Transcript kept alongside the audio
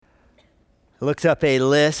I looked up a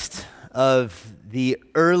list of the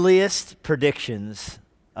earliest predictions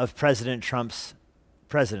of President Trump's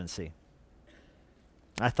presidency.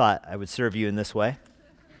 I thought I would serve you in this way.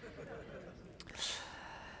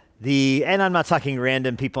 And I'm not talking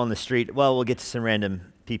random people on the street. Well, we'll get to some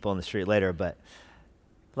random people on the street later, but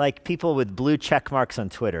like people with blue check marks on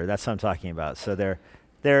Twitter, that's what I'm talking about. So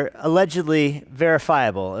they're allegedly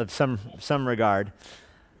verifiable of some regard.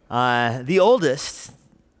 The oldest,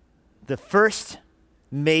 the first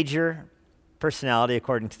major personality,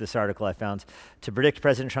 according to this article I found, to predict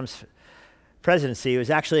President Trump's presidency was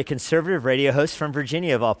actually a conservative radio host from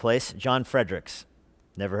Virginia, of all places, John Fredericks.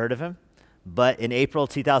 Never heard of him? But in April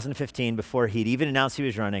 2015, before he'd even announced he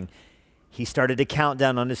was running, he started a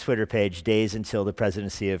countdown on his Twitter page, days until the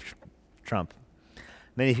presidency of Trump.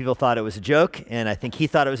 Many people thought it was a joke, and I think he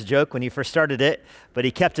thought it was a joke when he first started it, but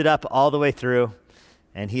he kept it up all the way through,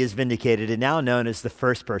 and he is vindicated and now known as the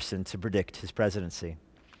first person to predict his presidency.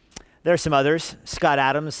 There are some others. Scott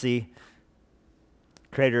Adams, the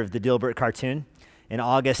creator of the Dilbert cartoon, in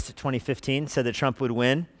August 2015 said that Trump would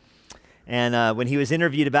win. And when he was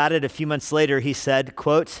interviewed about it a few months later, he said,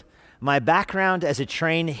 quote, "My background as a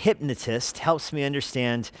trained hypnotist helps me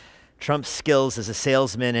understand Trump's skills as a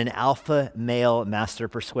salesman and alpha male master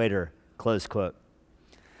persuader," close quote.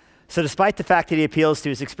 So despite the fact that he appeals to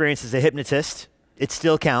his experience as a hypnotist, it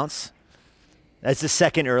still counts as the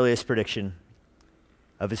second earliest prediction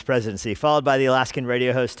of his presidency, followed by the Alaskan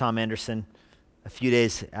radio host Tom Anderson a few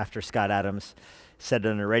days after Scott Adams said it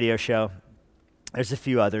on a radio show. There's a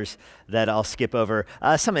few others that I'll skip over.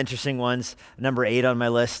 Some interesting ones. Number 8 on my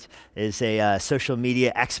list is a social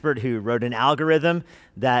media expert who wrote an algorithm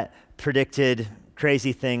that predicted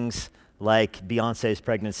crazy things like Beyonce's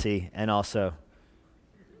pregnancy and also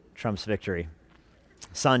Trump's victory.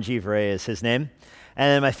 Sanjeev Ray is his name. And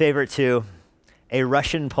then my favorite two, a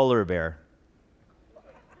Russian polar bear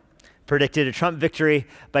predicted a Trump victory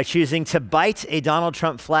by choosing to bite a Donald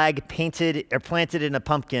Trump flag painted or planted in a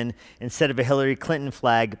pumpkin instead of a Hillary Clinton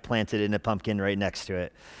flag planted in a pumpkin right next to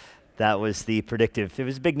it. That was the predictive. It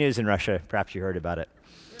was big news in Russia. Perhaps you heard about it.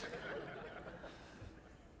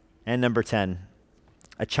 And number 10,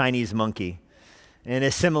 a Chinese monkey. And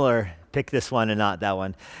a similar, pick this one and not that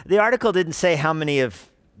one. The article didn't say how many of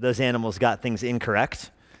those animals got things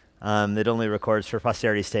incorrect. It only records for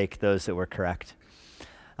posterity's sake those that were correct.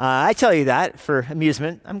 I tell you that for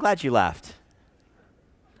amusement. I'm glad you laughed.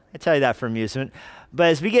 I tell you that for amusement. But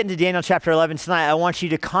as we get into Daniel chapter 11 tonight, I want you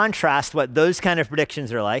to contrast what those kind of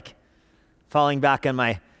predictions are like, falling back on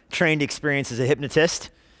my trained experience as a hypnotist,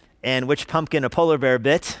 and which pumpkin a polar bear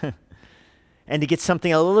bit, and to get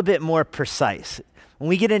something a little bit more precise. When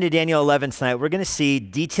we get into Daniel 11 tonight, we're going to see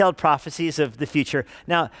detailed prophecies of the future.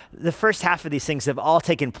 Now, the first half of these things have all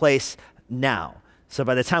taken place now. So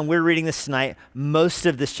by the time we're reading this tonight, most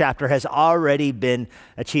of this chapter has already been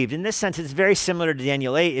achieved. In this sense, it's very similar to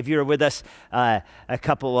Daniel 8. If you were with us a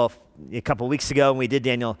couple weeks ago when we did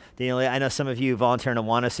Daniel 8, I know some of you volunteer in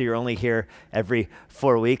Awana, so you're only here every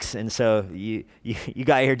 4 weeks. And so you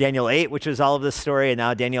got here Daniel 8, which was all of this story, and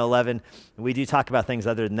now Daniel 11. We do talk about things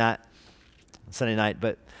other than that on Sunday night,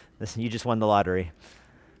 but listen, you just won the lottery.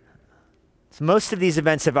 So most of these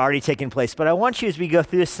events have already taken place, but I want you as we go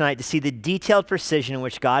through this tonight to see the detailed precision in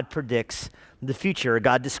which God predicts the future, or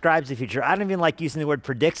God describes the future. I don't even like using the word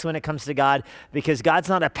predicts when it comes to God, because God's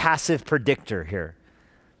not a passive predictor here.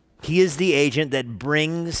 He is the agent that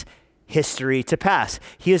brings history to pass.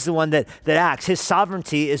 He is the one that acts. His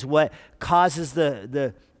sovereignty is what causes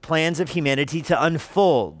the plans of humanity to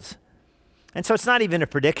unfold. And so it's not even a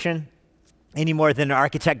prediction any more than an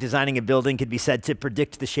architect designing a building could be said to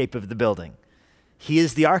predict the shape of the building. He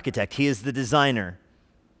is the architect. He is the designer.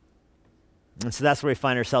 And so that's where we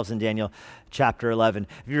find ourselves in Daniel chapter 11.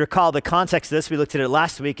 If you recall the context of this, we looked at it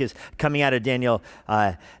last week, is coming out of Daniel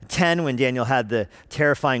 10, when Daniel had the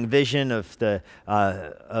terrifying vision of the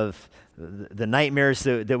nightmares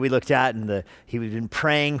that we looked at, and he had been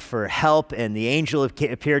praying for help, and the angel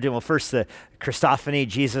appeared to him. Well, first the Christophany,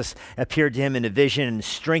 Jesus appeared to him in a vision and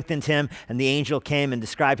strengthened him, and the angel came and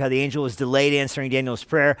described how the angel was delayed answering Daniel's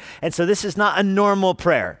prayer. And so this is not a normal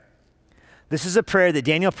prayer. This is a prayer that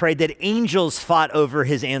Daniel prayed that angels fought over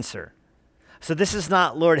his answer. So this is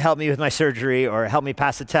not, Lord, help me with my surgery, or help me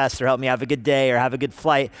pass a test, or help me have a good day, or have a good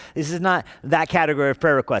flight. This is not that category of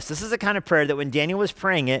prayer request. This is the kind of prayer that when Daniel was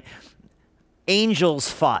praying it, angels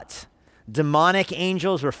fought. Demonic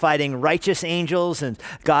angels were fighting righteous angels, and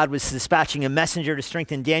God was dispatching a messenger to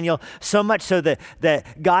strengthen Daniel, so much so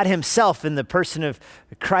that God himself, in the person of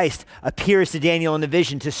Christ, appears to Daniel in a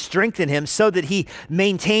vision to strengthen him so that he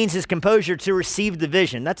maintains his composure to receive the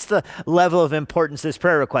vision. That's the level of importance this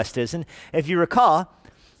prayer request is. And if you recall,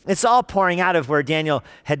 it's all pouring out of where Daniel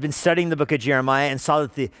had been studying the book of Jeremiah and saw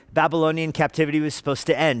that the Babylonian captivity was supposed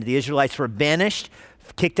to end. The Israelites were banished,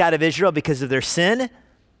 kicked out of Israel because of their sin.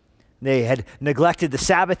 They had neglected the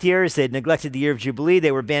Sabbath years. They had neglected the year of Jubilee.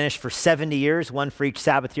 They were banished for 70 years, one for each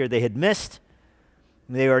Sabbath year they had missed.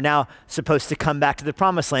 They were now supposed to come back to the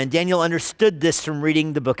promised land. Daniel understood this from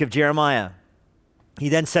reading the book of Jeremiah. He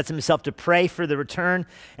then sets himself to pray for the return,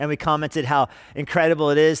 and we commented how incredible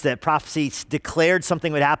it is that prophecy declared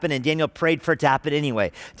something would happen, and Daniel prayed for it to happen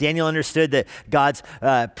anyway. Daniel understood that God's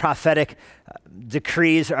prophetic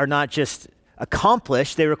decrees are not just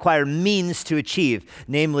accomplished, they require means to achieve,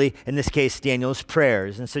 namely, in this case, Daniel's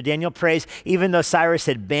prayers. And so Daniel prays, even though Cyrus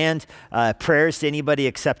had banned prayers to anybody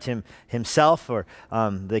except himself or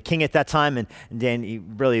the king at that time, and he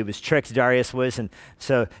really was tricked, Darius was, and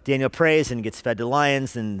so Daniel prays and gets fed to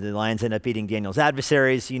lions, and the lions end up eating Daniel's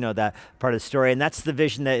adversaries. You know that part of the story, and that's the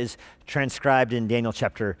vision that is transcribed in Daniel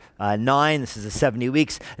chapter 9. This is the 70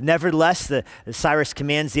 weeks. Nevertheless, Cyrus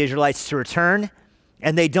commands the Israelites to return,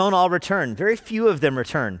 and they don't all return. Very few of them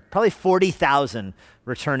return. Probably 40,000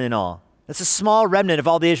 return in all. That's a small remnant of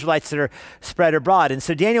all the Israelites that are spread abroad. And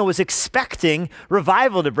so Daniel was expecting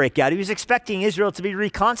revival to break out. He was expecting Israel to be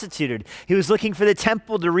reconstituted. He was looking for the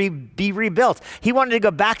temple to be rebuilt. He wanted to go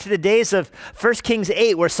back to the days of 1 Kings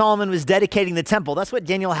 8 where Solomon was dedicating the temple. That's what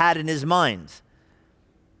Daniel had in his mind.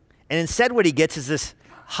 And instead what he gets is this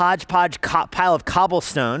hodgepodge pile of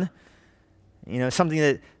cobblestone, something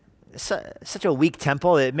that such a weak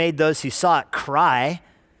temple, it made those who saw it cry.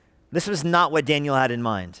 This was not what Daniel had in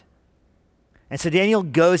mind. And so Daniel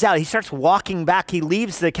goes out. He starts walking back. He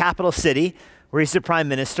leaves the capital city where he's the prime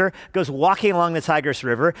minister, goes walking along the Tigris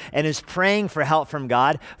River and is praying for help from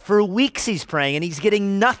God. For weeks he's praying and he's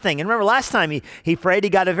getting nothing. And remember last time he prayed, he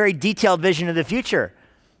got a very detailed vision of the future.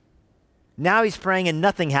 Now he's praying and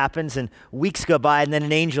nothing happens, and weeks go by, and then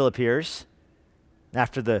an angel appears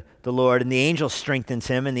after the Lord, and the angel strengthens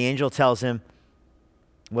him, and the angel tells him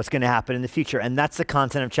what's going to happen in the future. And that's the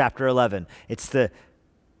content of chapter 11. It's the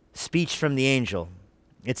speech from the angel.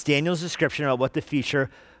 It's Daniel's description of what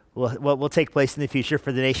what will take place in the future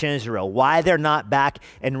for the nation of Israel, why they're not back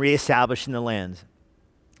and reestablished in the land.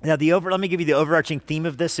 Now, let me give you the overarching theme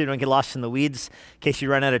of this so you don't get lost in the weeds in case you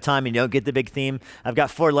run out of time and you don't get the big theme. I've got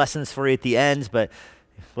 4 lessons for you at the end, but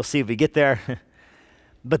we'll see if we get there.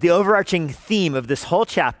 But the overarching theme of this whole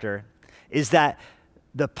chapter is that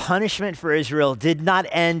the punishment for Israel did not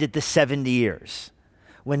end at the 70 years.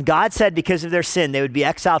 When God said because of their sin they would be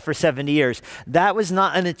exiled for 70 years, that was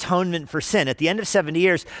not an atonement for sin. At the end of 70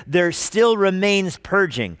 years, there still remains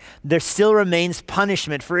purging. There still remains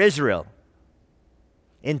punishment for Israel.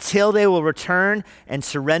 Until they will return and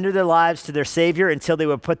surrender their lives to their Savior, until they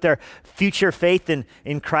will put their future faith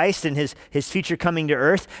in Christ and his future coming to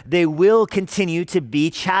earth, they will continue to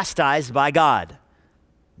be chastised by God.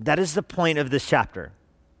 That is the point of this chapter.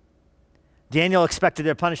 Daniel expected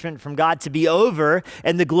their punishment from God to be over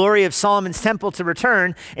and the glory of Solomon's temple to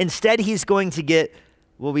return. Instead, he's going to get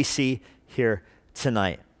what we see here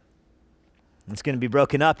tonight. It's going to be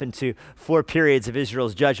broken up into 4 periods of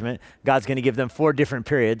Israel's judgment. God's going to give them 4 different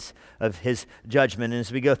periods of his judgment. And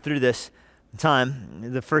as we go through this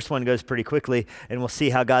time, the first one goes pretty quickly, and we'll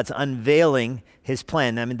see how God's unveiling his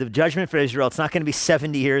plan. I mean, the judgment for Israel, it's not going to be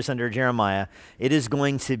 70 years under Jeremiah. It is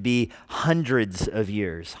going to be hundreds of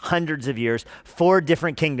years. 4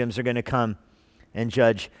 different kingdoms are going to come and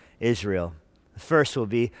judge Israel. The first will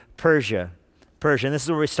be Persia. And this is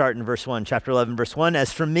where we start in verse 1, chapter 11, verse 1.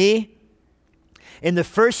 As for me, in the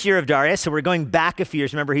first year of Darius, so we're going back a few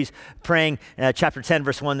years. Remember, he's praying chapter 10,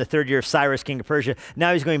 verse 1, the 3rd year of Cyrus, king of Persia.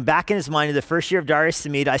 Now he's going back in his mind to the first year of Darius the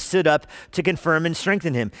Mede. I stood up to confirm and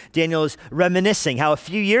strengthen him. Daniel is reminiscing how a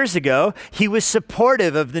few years ago, he was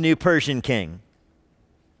supportive of the new Persian king.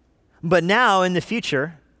 But now in the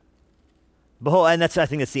future, behold, and I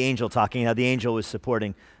think that's the angel talking, how the angel was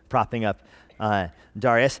propping up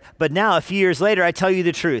Darius. But now, a few years later, I tell you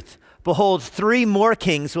the truth. Behold, 3 more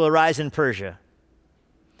kings will arise in Persia,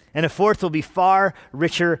 and a 4th will be far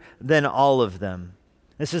richer than all of them.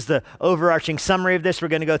 This is the overarching summary of this. We're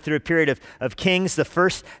going to go through a period of kings. The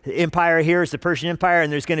first empire here is the Persian Empire,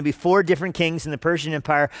 and there's going to be 4 different kings in the Persian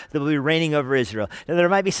Empire that will be reigning over Israel. Now, there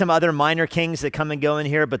might be some other minor kings that come and go in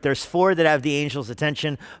here, but there's 4 that have the angel's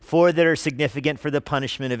attention, 4 that are significant for the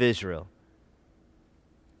punishment of Israel.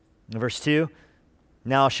 In verse 2,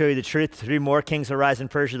 Now I'll show you the truth. 3 more kings will rise in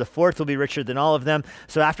Persia. The 4th will be richer than all of them.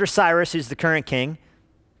 So after Cyrus, who's the current king,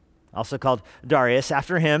 also called Darius,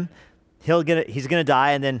 after him, he's going to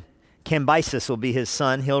die, and then Cambyses will be his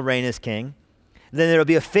son. He'll reign as king. Then there will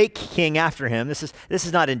be a fake king after him. This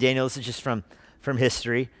is not in Daniel. This is just from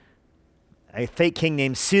history. A fake king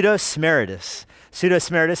named Pseudo-Smerdis.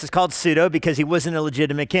 Pseudo-Smerdis is called pseudo because he wasn't a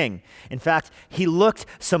legitimate king. In fact, he looked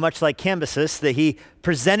so much like Cambyses that he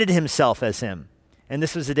presented himself as him. And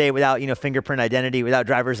this was a day without, fingerprint identity, without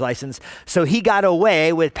driver's license. So he got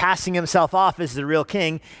away with passing himself off as the real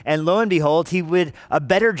king. And lo and behold, he did a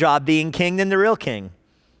better job being king than the real king.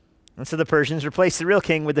 And so the Persians replaced the real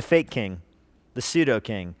king with the fake king, the pseudo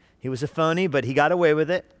king. He was a phony, but he got away with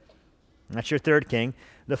it. That's your 3rd king.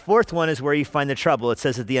 The 4th one is where you find the trouble. It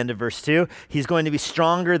says at the end of verse 2, he's going to be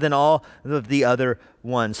stronger than all of the other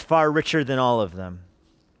ones, far richer than all of them.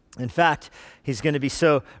 In fact, he's going to be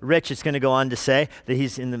so rich, it's going to go on to say that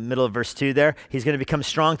he's in the middle of verse 2 there. He's going to become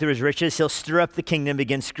strong through his riches. He'll stir up the kingdom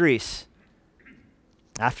against Greece.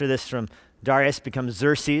 After this, from Darius becomes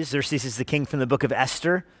Xerxes. Xerxes is the king from the book of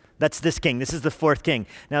Esther. That's this king. This is the 4th king.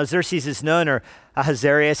 Now, Xerxes is known, or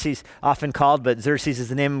Ahasuerus, he's often called, but Xerxes is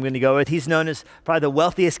the name I'm going to go with. He's known as probably the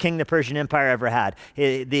wealthiest king the Persian Empire ever had.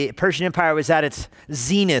 The Persian Empire was at its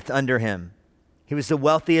zenith under him. He was the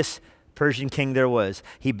wealthiest Persian king there was.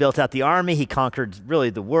 He built out the army. He conquered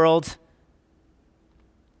really the world.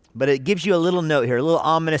 But it gives you a little note here, a little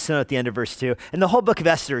ominous note at the end of verse 2. And the whole book of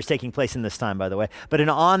Esther is taking place in this time, by the way. But an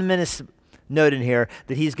ominous note in here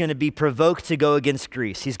that he's going to be provoked to go against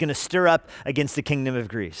Greece. He's going to stir up against the kingdom of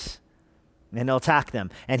Greece. And he'll attack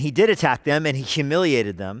them. And he did attack them, and he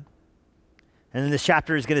humiliated them. And then this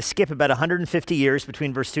chapter is going to skip about 150 years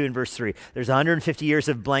between verse 2 and verse 3. There's 150 years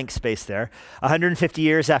of blank space there. 150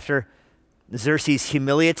 years after Xerxes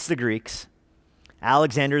humiliates the Greeks,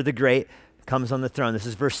 Alexander the Great comes on the throne. This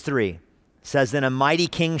is verse 3. It says, then a mighty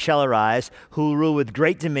king shall arise who will rule with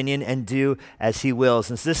great dominion and do as he wills.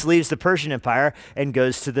 And so this leaves the Persian Empire and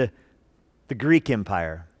goes to the Greek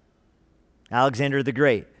Empire. Alexander the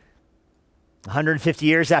Great. 150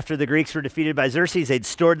 years after the Greeks were defeated by Xerxes, they'd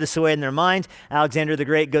stored this away in their mind. Alexander the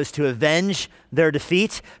Great goes to avenge their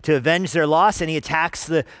defeat, to avenge their loss, and he attacks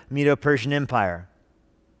the Medo-Persian Empire.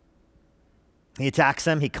 He attacks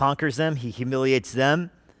them, he conquers them, he humiliates them.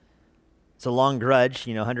 It's a long grudge,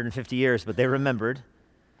 150 years, but they remembered.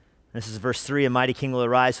 This is verse 3, a mighty king will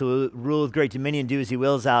arise who will rule with great dominion, do as he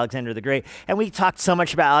wills, Alexander the Great. And we talked so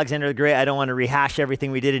much about Alexander the Great, I don't want to rehash everything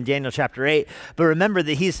we did in Daniel chapter 8, but remember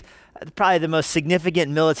that he's probably the most significant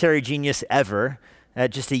military genius ever.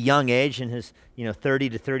 At just a young age, in his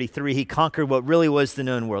 30 to 33, he conquered what really was the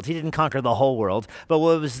known world. He didn't conquer the whole world, but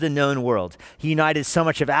what was the known world. He united so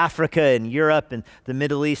much of Africa and Europe and the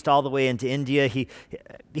Middle East all the way into India. He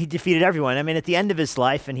defeated everyone. I mean, at the end of his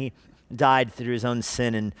life, and he died through his own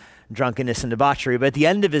sin and drunkenness and debauchery, but at the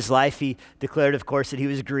end of his life, he declared, of course, that he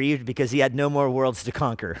was grieved because he had no more worlds to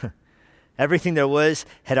conquer. Everything there was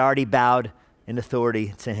had already bowed in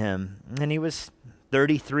authority to him, and he was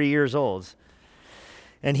 33 years old.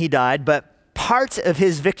 And he died, but part of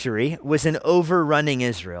his victory was in overrunning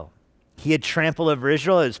Israel. He had trampled over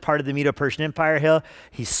Israel. It was part of the Medo-Persian Empire.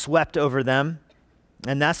 He swept over them.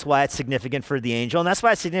 And that's why it's significant for the angel. And that's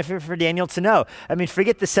why it's significant for Daniel to know. I mean,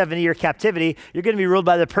 forget the 70-year captivity. You're going to be ruled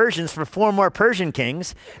by the Persians for 4 more Persian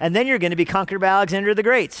kings. And then you're going to be conquered by Alexander the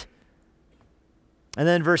Great. And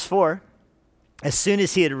then verse 4. As soon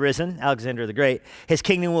as he had risen, Alexander the Great, his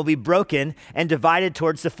kingdom will be broken and divided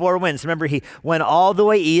towards the 4 winds. Remember, he went all the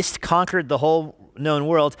way east, conquered the whole known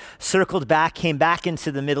world, circled back, came back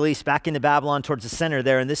into the Middle East, back into Babylon towards the center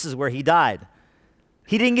there, and this is where he died.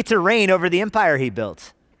 He didn't get to reign over the empire he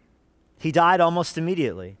built. He died almost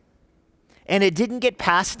immediately. And it didn't get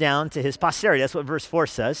passed down to his posterity. That's what verse 4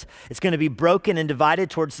 says. It's going to be broken and divided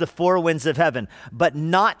towards the 4 winds of heaven, but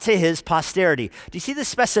not to his posterity. Do you see the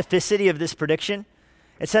specificity of this prediction?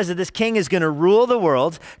 It says that this king is going to rule the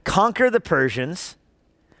world, conquer the Persians,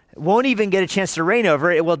 won't even get a chance to reign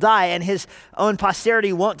over it. It will die, and his own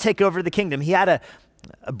posterity won't take over the kingdom. He had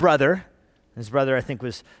a brother. His brother, I think,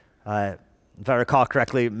 was if I recall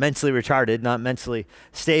correctly, mentally retarded, not mentally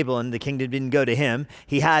stable, and the kingdom didn't go to him.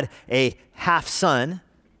 He had a half-son,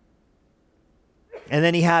 and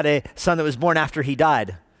then he had a son that was born after he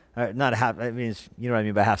died. Not a half, I mean, you know what I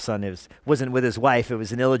mean by half-son. It wasn't with his wife. It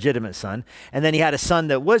was an illegitimate son. And then he had a son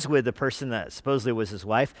that was with the person that supposedly was his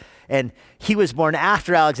wife, and he was born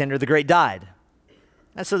after Alexander the Great died.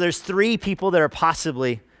 And so there's 3 people that are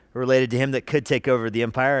possibly related to him that could take over the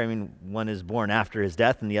empire. I mean, one is born after his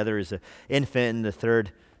death, and the other is an infant, and the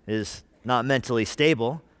third is not mentally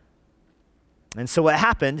stable. And so what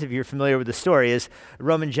happened, if you're familiar with the story, is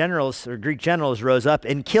Roman generals or Greek generals rose up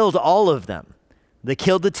and killed all of them. They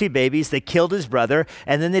killed the two babies, they killed his brother,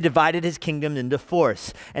 and then they divided his kingdom into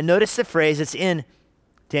fourths. And notice the phrase, it's in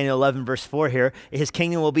Daniel 11 verse 4 here, his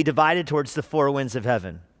kingdom will be divided towards the four winds of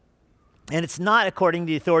heaven. And it's not according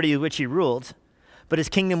to the authority with which he ruled, but his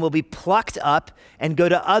kingdom will be plucked up and go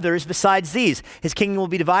to others besides these. His kingdom will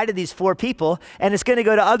be divided, these four people, and it's going to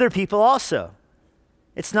go to other people also.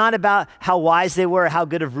 It's not about how wise they were, how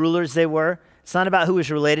good of rulers they were. It's not about who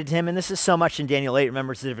was related to him. And this is so much in Daniel 8.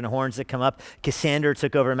 Remember, it's the different horns that come up. Cassander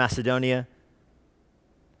took over Macedonia.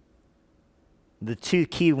 The two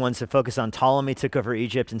key ones to focus on, Ptolemy took over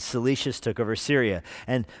Egypt and Seleucus took over Syria.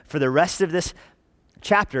 And for the rest of this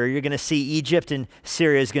chapter, you're going to see Egypt and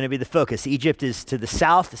Syria is going to be the focus. Egypt is to the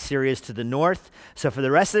south, Syria is to the north. So for the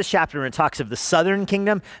rest of this chapter, when it talks of the southern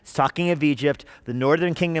kingdom, it's talking of Egypt. The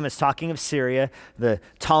northern kingdom is talking of Syria, the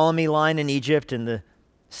Ptolemy line in Egypt and the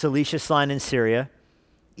Seleucus line in Syria.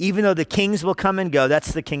 Even though the kings will come and go,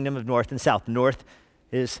 that's the kingdom of north and south. North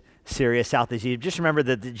is Syria, south is Egypt. Just remember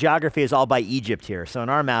that the geography is all by Egypt here. So on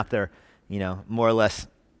our map, they're, more or less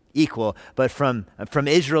equal, but from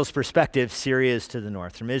Israel's perspective, Syria is to the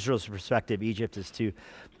north. From Israel's perspective, Egypt is to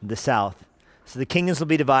the south. So the kingdoms will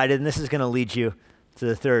be divided, and this is going to lead you to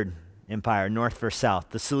the third empire, north versus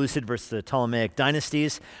south. The Seleucid versus the Ptolemaic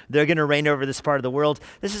dynasties, they're going to reign over this part of the world.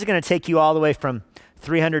 This is going to take you all the way from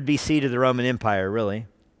 300 BC to the Roman Empire, really.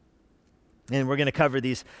 And we're going to cover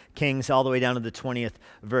these kings all the way down to the 20th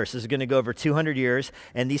verse. This is going to go over 200 years,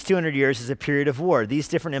 and these 200 years is a period of war. These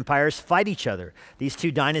different empires fight each other. These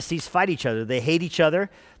two dynasties fight each other. They hate each other.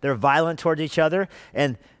 They're violent towards each other.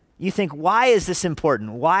 And you think, why is this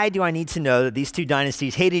important? Why do I need to know that these two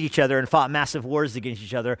dynasties hated each other and fought massive wars against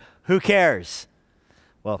each other? Who cares?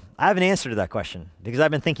 Well, I have an answer to that question because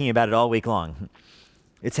I've been thinking about it all week long.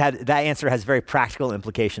 That answer has very practical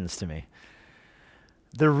implications to me.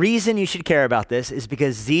 The reason you should care about this is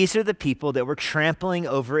because these are the people that were trampling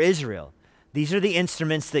over Israel. These are the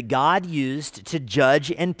instruments that God used to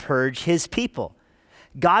judge and purge his people.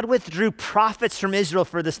 God withdrew prophets from Israel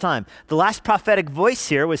for this time. The last prophetic voice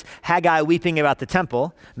here was Haggai weeping about the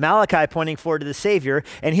temple, Malachi pointing forward to the Savior,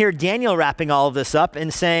 and here Daniel wrapping all of this up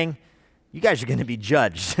and saying, you guys are going to be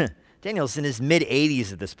judged. Daniel's in his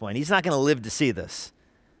mid-80s at this point. He's not going to live to see this.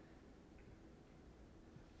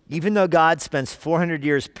 Even though God spends 400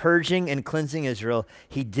 years purging and cleansing Israel,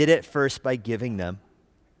 he did it first by giving them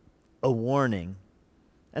a warning.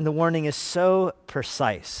 And the warning is so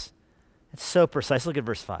precise. It's so precise. Look at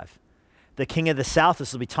verse 5. The king of the south,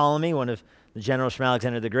 this will be Ptolemy, one of the generals from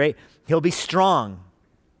Alexander the Great, he'll be strong.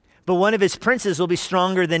 But one of his princes will be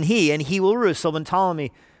stronger than he, and he will rule. So when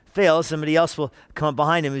Ptolemy fails, somebody else will come up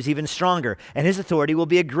behind him who's even stronger. And his authority will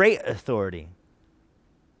be a great authority.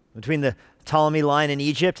 Between the Ptolemy line in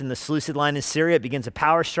Egypt and the Seleucid line in Syria, it begins a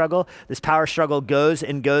power struggle. This power struggle goes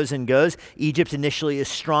and goes and goes. Egypt initially is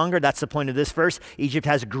stronger. That's the point of this verse. Egypt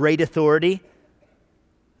has great authority.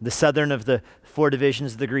 The southern of the four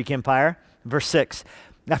divisions of the Greek Empire. Verse 6,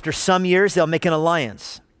 after some years, they'll make an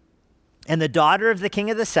alliance. And the daughter of the king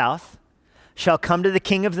of the south shall come to the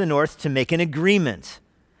king of the north to make an agreement.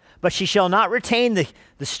 But she shall not retain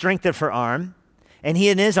the strength of her arm, and he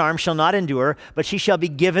in his arm shall not endure, but she shall be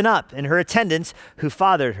given up, and her attendants who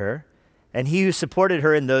fathered her, and he who supported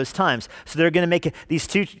her in those times. So they're going to make these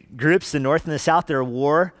two groups, the north and the south, they're at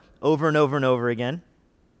war over and over and over again.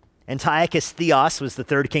 Antiochus Theos was the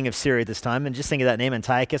third king of Syria at this time, and just think of that name.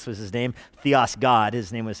 Antiochus was his name. Theos, God.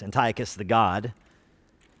 His name was Antiochus the God.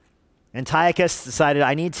 Antiochus decided,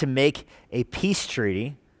 I need to make a peace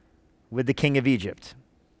treaty with the king of Egypt.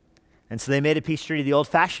 And so they made a peace treaty the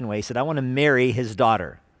old-fashioned way. He said, I want to marry his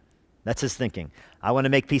daughter. That's his thinking. I want to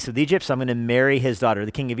make peace with Egypt, so I'm going to marry his daughter.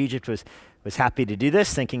 The king of Egypt was happy to do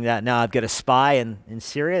this, thinking that now I've got a spy in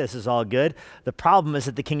Syria. This is all good. The problem is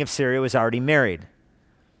that the king of Syria was already married.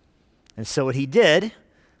 And so what he did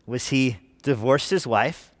was he divorced his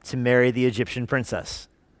wife to marry the Egyptian princess,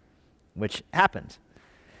 which happened.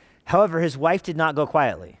 However, his wife did not go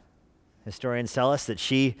quietly. Historians tell us that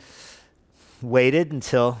she waited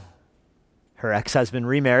until her ex-husband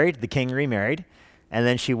remarried, the king remarried, and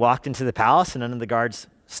then she walked into the palace and none of the guards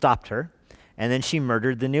stopped her, and then she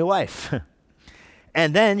murdered the new wife.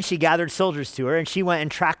 And then she gathered soldiers to her, and she went and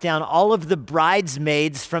tracked down all of the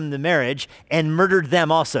bridesmaids from the marriage and murdered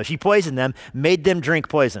them also. She poisoned them, made them drink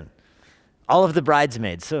poison. All of the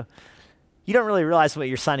bridesmaids. So you don't really realize what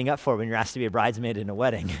you're signing up for when you're asked to be a bridesmaid in a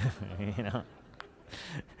wedding. If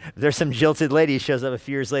there's some jilted lady who shows up a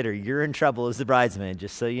few years later, you're in trouble as the bridesmaid,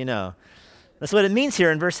 just so you know. That's what it means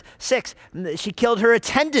here in verse 6. She killed her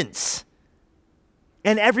attendants.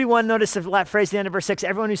 And everyone, notice the phrase at the end of verse 6,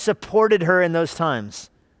 everyone who supported her in those times.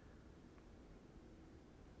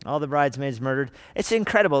 All the bridesmaids murdered. It's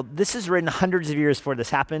incredible. This is written hundreds of years before this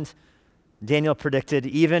happened. Daniel predicted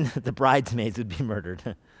even the bridesmaids would be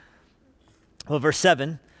murdered. Well, verse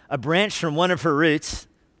 7, a branch from one of her roots,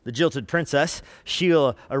 the jilted princess, she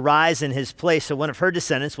will arise in his place, so one of her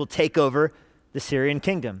descendants will take over the Syrian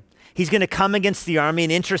kingdom. He's going to come against the army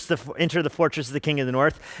and enter the fortress of the king of the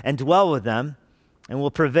north and dwell with them and will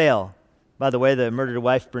prevail. By the way, the murdered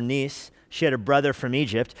wife, Bernice, she had a brother from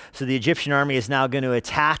Egypt, so the Egyptian army is now going to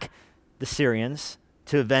attack the Syrians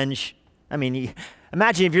to avenge.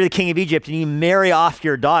 Imagine if you're the king of Egypt and you marry off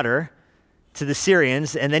your daughter to the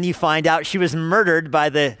Syrians, and then you find out she was murdered by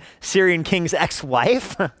the Syrian king's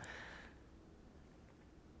ex-wife.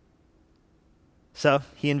 So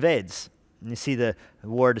he invades. And you see the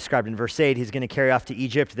war described in verse 8. He's going to carry off to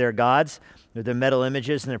Egypt their gods, their metal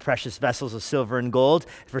images and their precious vessels of silver and gold.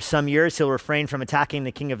 For some years, he'll refrain from attacking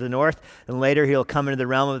the king of the north, and later he'll come into the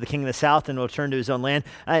realm of the king of the south and will return to his own land.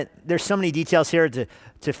 There's so many details here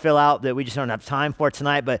to fill out that we just don't have time for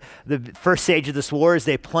tonight, but the first stage of this war is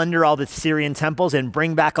they plunder all the Syrian temples and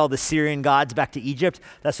bring back all the Syrian gods back to Egypt.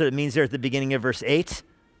 That's what it means there at the beginning of verse 8.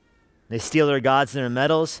 They steal their gods and their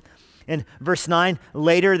metals. In verse 9,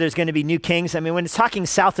 later there's going to be new kings. When it's talking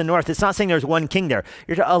south and north, it's not saying there's one king there.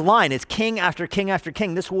 You're a line. It's king after king after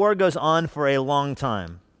king. This war goes on for a long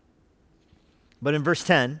time. But in verse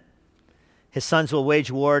 10, his sons will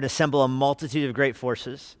wage war and assemble a multitude of great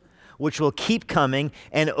forces, which will keep coming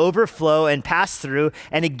and overflow and pass through,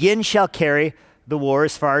 and again shall carry the war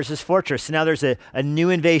as far as his fortress. So now there's a new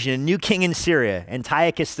invasion, a new king in Syria.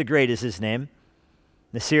 Antiochus the Great is his name.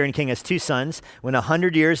 The Syrian king has two sons. When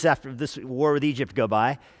 100 years after this war with Egypt go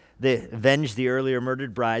by, they avenge the earlier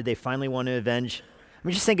murdered bride. They finally want to avenge.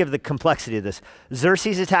 Just think of the complexity of this.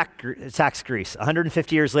 Xerxes attacks Greece.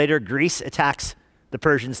 150 years later, Greece attacks the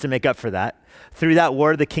Persians to make up for that. Through that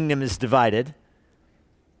war, the kingdom is divided.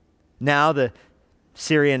 Now the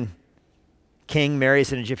Syrian king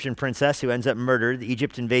marries an Egyptian princess who ends up murdered.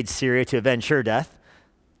 Egypt invades Syria to avenge her death.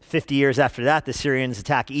 50 years after that, the Syrians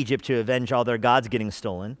attack Egypt to avenge all their gods getting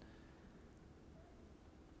stolen.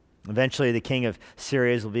 Eventually, the king of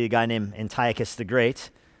Syria will be a guy named Antiochus the Great.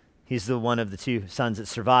 He's the one of the two sons that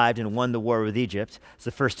survived and won the war with Egypt. It's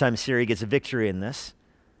the first time Syria gets a victory in this.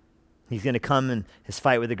 He's going to come in his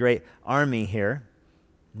fight with a great army here.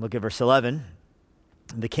 Look at verse 11.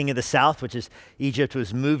 The king of the south, which is Egypt,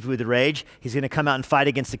 was moved with rage. He's going to come out and fight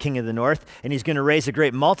against the king of the north, and he's going to raise a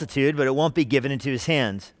great multitude, but it won't be given into his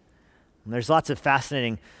hands. And there's lots of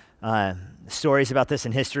fascinating stories about this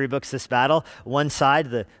in history books, this battle. One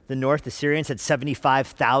side, the north, the Syrians had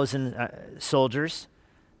 75,000 soldiers.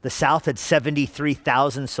 The south had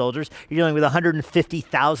 73,000 soldiers. You're dealing with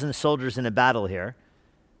 150,000 soldiers in a battle here.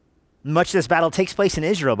 Much of this battle takes place in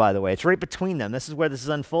Israel, by the way. It's right between them. This is where this is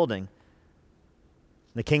unfolding.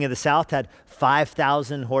 The king of the south had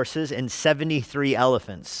 5,000 horses and 73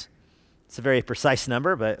 elephants. It's a very precise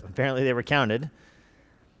number, but apparently they were counted.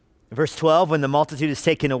 Verse 12, when the multitude is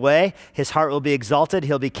taken away, his heart will be exalted.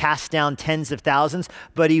 He'll be cast down tens of thousands,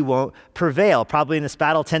 but he won't prevail. Probably in this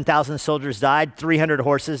battle, 10,000 soldiers died, 300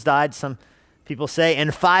 horses died, some people say,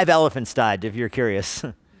 and 5 elephants died, if you're curious.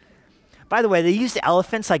 By the way, they used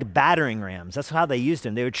elephants like battering rams. That's how they used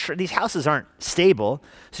them. They would these houses aren't stable,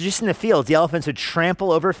 so just in the fields, the elephants would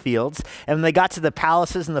trample over fields, and when they got to the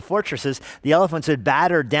palaces and the fortresses, the elephants would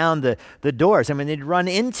batter down the doors. They'd run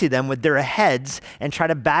into them with their heads and try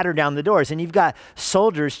to batter down the doors. And you've got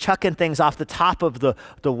soldiers chucking things off the top of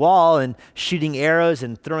the wall and shooting arrows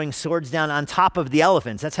and throwing swords down on top of the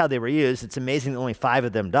elephants. That's how they were used. It's amazing that only 5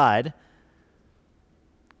 of them died.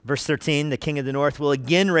 Verse 13, the king of the north will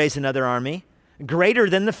again raise another army, greater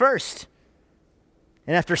than the first.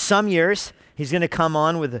 And after some years, he's going to come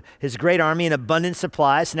on with his great army and abundant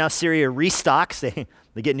supplies. Now Syria restocks. They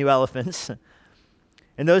get new elephants.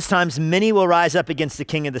 In those times, many will rise up against the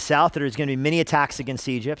king of the south. There's going to be many attacks against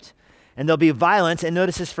Egypt. And there'll be violence, and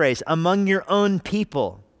notice this phrase, among your own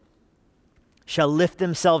people shall lift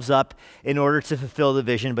themselves up in order to fulfill the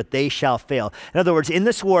vision, but they shall fail. In other words, in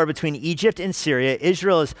this war between Egypt and Syria,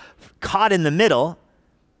 Israel is caught in the middle.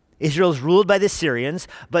 Israel is ruled by the Syrians,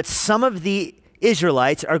 but some of the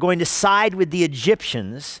Israelites are going to side with the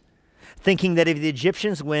Egyptians, thinking that if the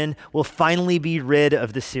Egyptians win, we'll finally be rid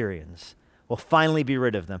of the Syrians. We'll finally be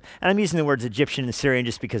rid of them. And I'm using the words Egyptian and Syrian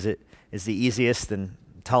just because it is the easiest than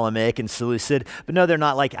Ptolemaic and Seleucid, but no, they're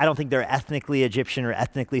not I don't think they're ethnically Egyptian or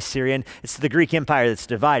ethnically Syrian. It's the Greek Empire that's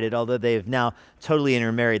divided, although they've now totally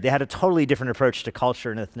intermarried. They had a totally different approach to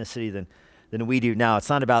culture and ethnicity than we do now. It's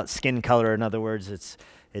not about skin color, in other words.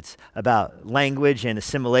 It's about language and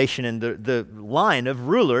assimilation and the line of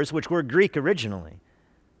rulers, which were Greek originally.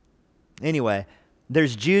 Anyway,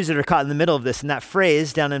 there's Jews that are caught in the middle of this, and that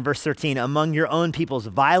phrase down in verse 13, among your own peoples,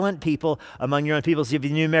 violent people among your own peoples. You have the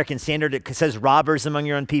New American Standard, it says robbers among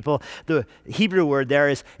your own people. The Hebrew word there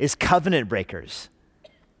is covenant breakers.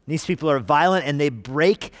 These people are violent and they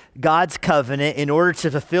break God's covenant in order to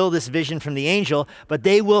fulfill this vision from the angel, but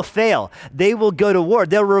they will fail. They will go to war.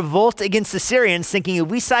 They'll revolt against the Syrians, thinking if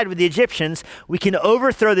we side with the Egyptians, we can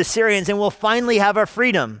overthrow the Syrians and we'll finally have our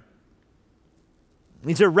freedom.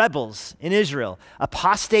 These are rebels in Israel,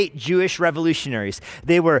 apostate Jewish revolutionaries.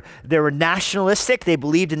 They were nationalistic. They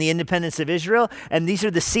believed in the independence of Israel. And these are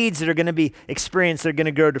the seeds that are going to be experienced. They're going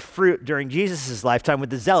to grow to fruit during Jesus' lifetime with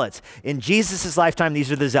the zealots. In Jesus' lifetime,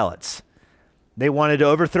 these are the zealots. They wanted to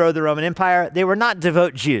overthrow the Roman Empire. They were not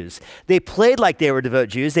devout Jews. They played like they were devout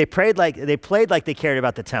Jews. They played like they cared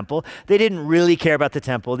about the temple. They didn't really care about the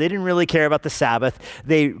temple. They didn't really care about the Sabbath.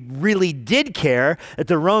 They really did care that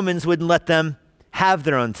the Romans wouldn't let them have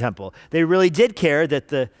their own temple. They really did care that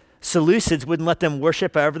the Seleucids wouldn't let them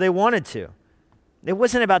worship however they wanted to. It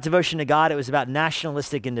wasn't about devotion to God. It was about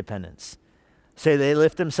nationalistic independence. So they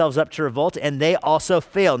lift themselves up to revolt, and they also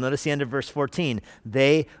fail. Notice the end of verse 14.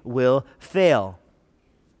 They will fail.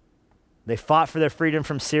 They fought for their freedom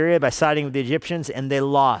from Syria by siding with the Egyptians, and they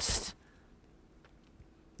lost.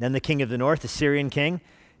 Then the king of the north, the Syrian king,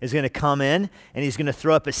 is going to come in, and he's going to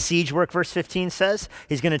throw up a siege work, verse 15 says.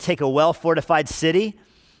 He's going to take a well-fortified city.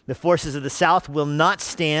 The forces of the south will not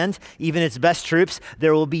stand, even its best troops.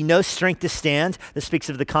 There will be no strength to stand. This speaks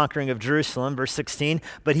of the conquering of Jerusalem, verse 16.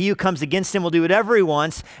 But he who comes against him will do whatever he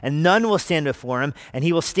wants, and none will stand before him, and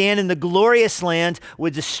he will stand in the glorious land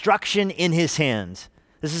with destruction in his hands.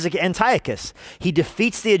 This is Antiochus. He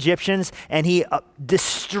defeats the Egyptians and he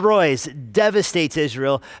destroys, devastates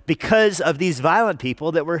Israel because of these violent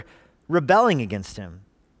people that were rebelling against him.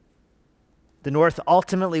 The north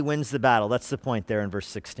ultimately wins the battle. That's the point there in verse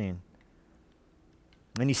 16.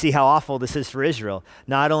 And you see how awful this is for Israel.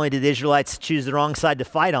 Not only did the Israelites choose the wrong side to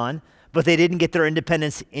fight on, but they didn't get their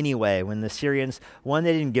independence anyway. When the Syrians won,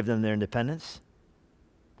 they didn't give them their independence.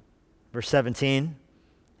 Verse 17.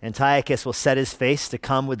 Antiochus will set his face to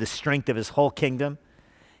come with the strength of his whole kingdom.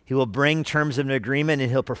 He will bring terms of an agreement and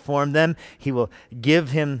he'll perform them. He will give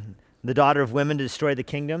him the daughter of women to destroy the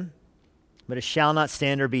kingdom, but it shall not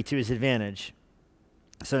stand or be to his advantage.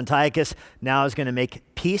 So Antiochus now is going to make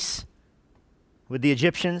peace with the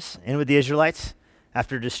Egyptians and with the Israelites.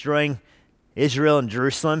 After destroying Israel and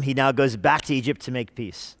Jerusalem, he now goes back to Egypt to make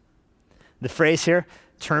peace. The phrase here,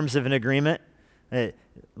 terms of an agreement,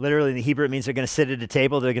 literally in the Hebrew, it means they're going to sit at a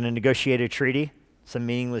table. They're going to negotiate a treaty, some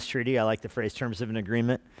meaningless treaty. I like the phrase terms of an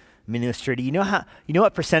agreement, meaningless treaty. You know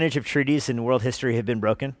what percentage of treaties in world history have been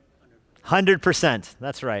broken? 100%.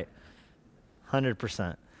 That's right.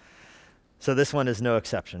 100%. So this one is no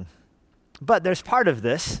exception. But there's part of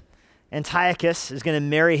this. Antiochus is going to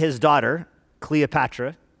marry his daughter,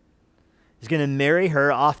 Cleopatra. He's going to marry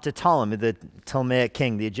her off to Ptolemy, the Ptolemaic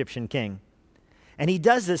king, the Egyptian king. And he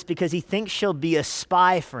does this because he thinks she'll be a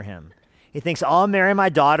spy for him. He thinks, I'll marry my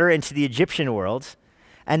daughter into the Egyptian world,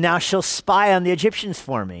 and now she'll spy on the Egyptians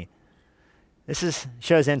for me. This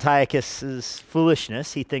shows Antiochus'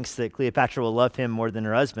 foolishness. He thinks that Cleopatra will love him more than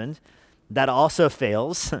her husband. That also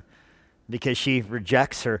fails because she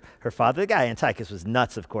rejects her father. The guy, Antiochus, was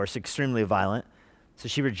nuts, of course, extremely violent. So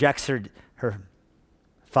she rejects her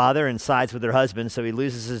father and sides with her husband, so he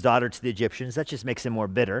loses his daughter to the Egyptians. That just makes him more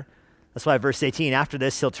bitter. That's why verse 18, after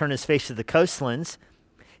this, he'll turn his face to the coastlands.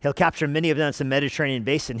 He'll capture many of them in the Mediterranean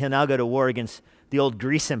basin. He'll now go to war against the old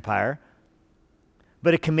Greece Empire.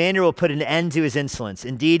 But a commander will put an end to his insolence.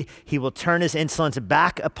 Indeed, he will turn his insolence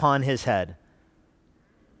back upon his head.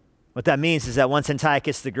 What that means is that once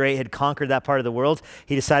Antiochus the Great had conquered that part of the world,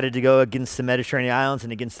 he decided to go against the Mediterranean islands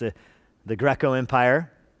and against the Greco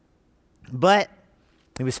Empire. But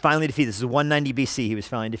he was finally defeated. This is 190 BC. He was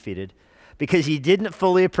finally defeated because he didn't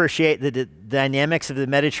fully appreciate that the dynamics of the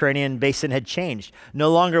Mediterranean basin had changed.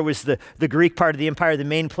 No longer was the Greek part of the empire the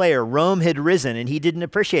main player. Rome had risen, and he didn't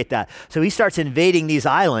appreciate that. So he starts invading these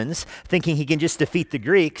islands, thinking he can just defeat the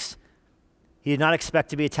Greeks. He did not expect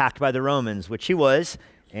to be attacked by the Romans, which he was,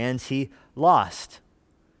 and he lost.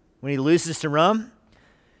 When he loses to Rome,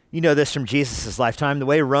 you know this from Jesus' lifetime. The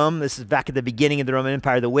way Rome, this is back at the beginning of the Roman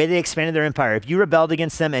Empire, the way they expanded their empire, if you rebelled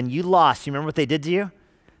against them and you lost, you remember what they did to you?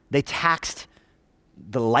 They taxed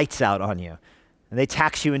the lights out on you. And they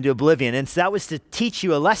taxed you into oblivion. And so that was to teach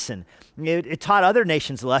you a lesson. It taught other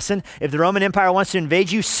nations a lesson. If the Roman Empire wants to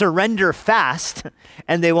invade you, surrender fast,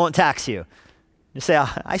 and they won't tax you. You say,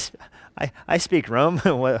 I speak Rome,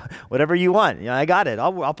 whatever you want. I got it.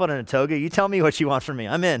 I'll put on a toga. You tell me what you want from me.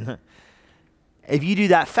 I'm in. If you do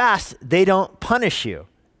that fast, they don't punish you.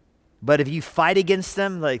 But if you fight against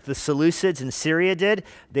them like the Seleucids in Syria did,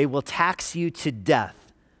 they will tax you to death.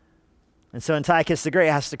 And so Antiochus the Great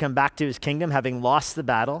has to come back to his kingdom having lost the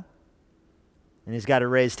battle, and he's got to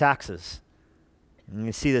raise taxes. And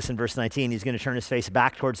you see this in verse 19. He's going to turn his face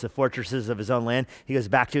back towards the fortresses of his own land. He goes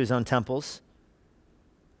back to his own temples,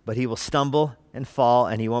 but he will stumble and fall,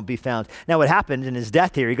 and he won't be found. Now, what happened in his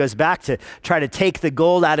death here, he goes back to try to take the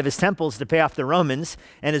gold out of his temples to pay off the Romans,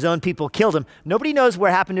 and his own people killed him. Nobody knows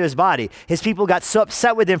what happened to his body. His people got so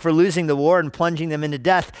upset with him for losing the war and plunging them into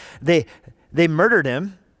death, they murdered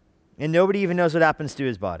him, and nobody even knows what happens to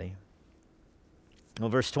his body. Well,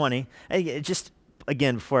 verse 20, just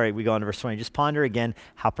again, before we go on to verse 20, just ponder again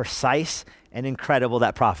how precise and incredible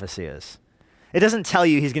that prophecy is. It doesn't tell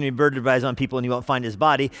you he's going to be murdered by his own people and you won't find his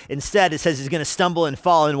body. Instead, it says he's going to stumble and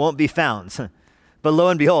fall and won't be found. But lo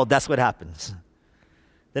and behold, that's what happens.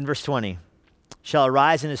 Then verse 20, shall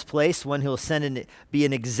arise in his place one who will be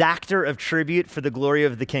an exactor of tribute for the glory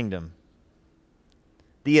of the kingdom.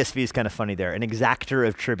 The ESV is kind of funny there, an exactor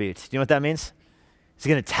of tribute. Do you know what that means? He's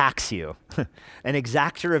going to tax you. An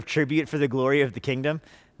exactor of tribute for the glory of the kingdom.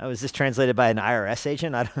 Oh, is this translated by an IRS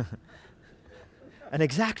agent? An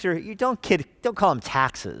exactor, you don't call him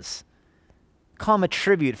taxes. Call him a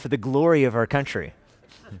tribute for the glory of our country.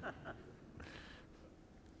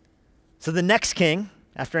 So the next king,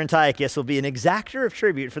 after Antiochus, will be an exactor of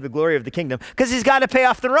tribute for the glory of the kingdom because he's got to pay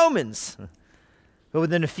off the Romans. But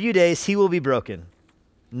within a few days, he will be broken.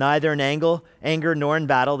 Neither in anger nor in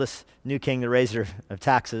battle, this new king, the raiser of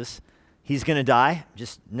taxes, he's going to die,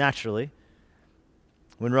 just naturally.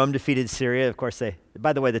 When Rome defeated Syria, of course,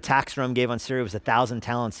 by the way, the tax Rome gave on Syria was 1,000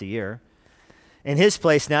 talents a year. In his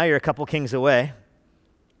place now, you're a couple kings away.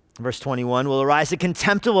 Verse 21, will arise a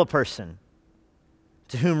contemptible person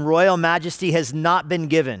to whom royal majesty has not been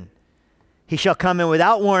given. He shall come in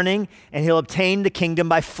without warning, and he'll obtain the kingdom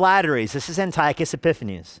by flatteries. This is Antiochus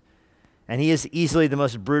Epiphanes. And he is easily the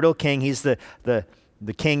most brutal king. He's the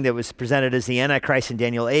king that was presented as the Antichrist in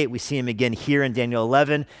Daniel 8. We see him again here in Daniel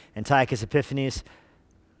 11, Antiochus Epiphanes.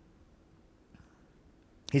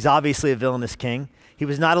 He's obviously a villainous king. He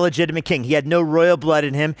was not a legitimate king. He had no royal blood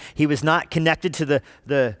in him. He was not connected to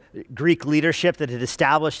the Greek leadership that had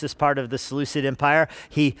established this part of the Seleucid Empire.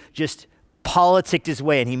 He just politicked his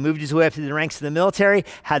way, and he moved his way up through the ranks of the military,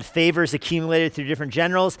 had favors accumulated through different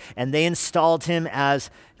generals, and they installed him as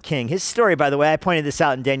king. His story, by the way, I pointed this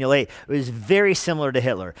out in Daniel 8, it was very similar to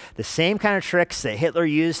Hitler. The same kind of tricks that Hitler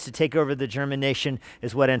used to take over the German nation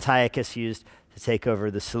is what Antiochus used to take over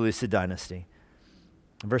the Seleucid dynasty.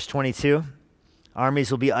 Verse 22, armies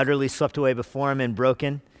will be utterly swept away before him and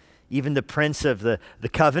broken. Even the prince of the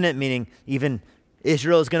covenant, meaning even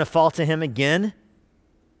Israel, is going to fall to him again.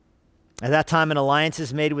 At that time, an alliance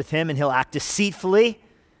is made with him, and he'll act deceitfully,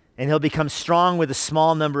 and he'll become strong with a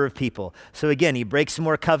small number of people. So again, he breaks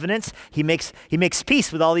more covenants. He makes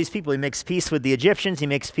peace with all these people. He makes peace with the Egyptians. He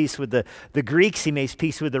makes peace with the Greeks. He makes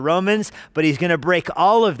peace with the Romans. But he's going to break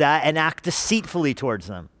all of that and act deceitfully towards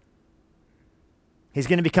them. He's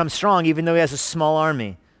going to become strong even though he has a small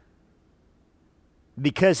army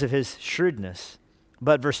because of his shrewdness.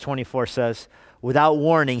 But verse 24 says, without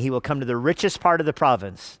warning, he will come to the richest part of the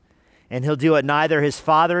province, and he'll do what neither his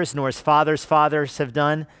fathers nor his fathers' fathers have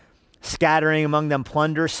done, scattering among them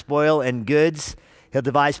plunder, spoil, and goods. He'll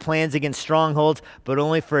devise plans against strongholds, but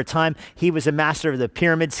only for a time. He was a master of the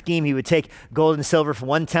pyramid scheme. He would take gold and silver from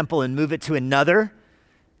one temple and move it to another,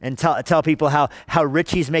 and tell people how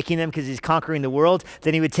rich he's making them because he's conquering the world.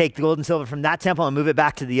 Then he would take the gold and silver from that temple and move it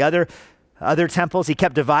back to the other temples. He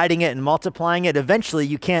kept dividing it and multiplying it. Eventually,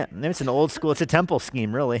 you can't, it's an old school, it's a temple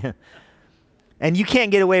scheme, really. And you can't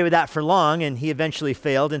get away with that for long, and he eventually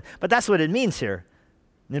failed. But that's what it means here.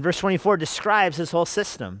 And verse 24 describes his whole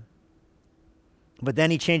system. But then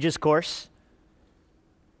he changes course.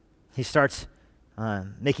 He starts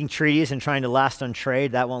making treaties and trying to last on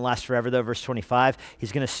trade. That won't last forever, though. Verse 25,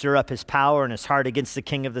 he's going to stir up his power and his heart against the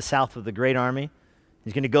king of the south with a great army.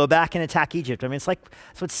 He's going to go back and attack Egypt. It's like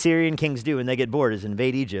that's what Syrian kings do when they get bored, is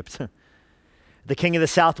invade Egypt. The king of the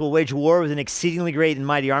south will wage war with an exceedingly great and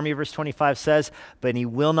mighty army, verse 25 says, but he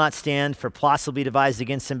will not stand, for plots will be devised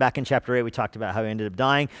against him. Back in chapter 8, we talked about how he ended up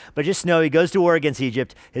dying. But just know he goes to war against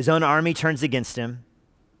Egypt. His own army turns against him.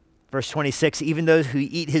 Verse 26, even those who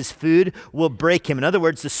eat his food will break him. In other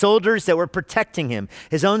words, the soldiers that were protecting him,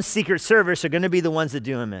 his own secret service, are going to be the ones that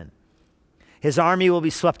do him in. His army will be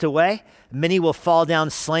swept away. Many will fall down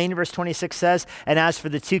slain, verse 26 says. And as for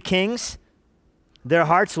the two kings Their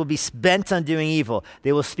hearts will be bent on doing evil.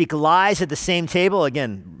 They will speak lies at the same table,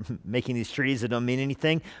 again, making these treaties that don't mean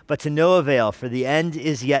anything, but to no avail, for the end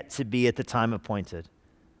is yet to be at the time appointed.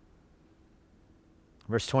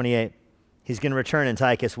 Verse 28, he's going to return,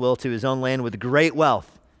 Antiochus will, to his own land with great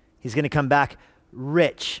wealth. He's going to come back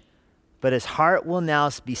rich, but his heart will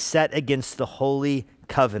now be set against the holy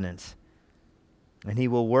covenant, and he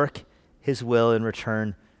will work his will and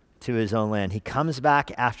return to his own land. He comes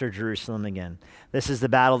back after Jerusalem again. This is the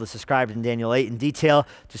battle that's described in Daniel 8 in detail.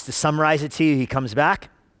 Just to summarize it to you, he comes back.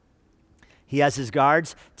 He has his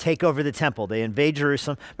guards take over the temple. They invade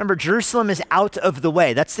Jerusalem. Remember, Jerusalem is out of the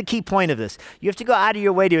way. That's the key point of this. You have to go out of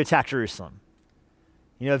your way to attack Jerusalem.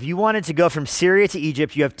 You know, if you wanted to go from Syria to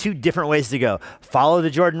Egypt, you have two different ways to go. Follow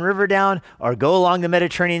the Jordan River down or go along the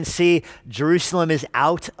Mediterranean Sea. Jerusalem is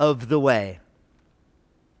out of the way.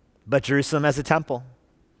 But Jerusalem has a temple.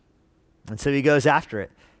 And so he goes after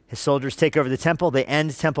it. His soldiers take over the temple. They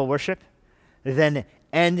end temple worship. They then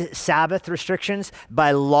end Sabbath restrictions.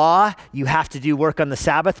 By law, you have to do work on the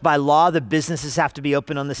Sabbath. By law, the businesses have to be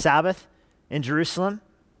open on the Sabbath in Jerusalem.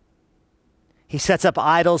 He sets up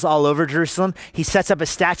idols all over Jerusalem. He sets up a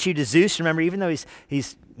statue to Zeus. Remember, even though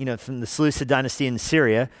he's from the Seleucid dynasty in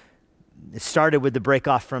Syria, it started with the break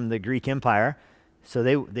off from the Greek Empire. So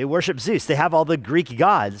they worship Zeus. They have all the Greek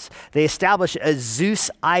gods. They establish a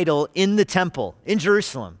Zeus idol in the temple in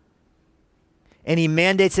Jerusalem. And he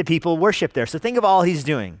mandates that people worship there. So think of all he's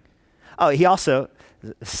doing. Oh, he also,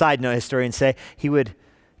 side note, historians say, he would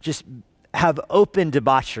just have open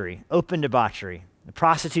debauchery. The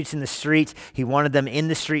prostitutes in the street, he wanted them in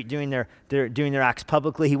the street doing their acts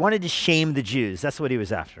publicly. He wanted to shame the Jews. That's what he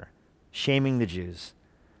was after, shaming the Jews.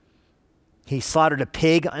 He slaughtered a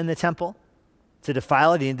pig in the temple to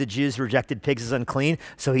defile it. The Jews rejected pigs as unclean,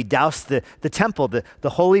 so he doused the temple, the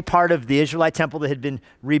holy part of the Israelite temple that had been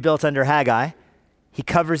rebuilt under Haggai. He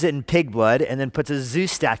covers it in pig blood and then puts a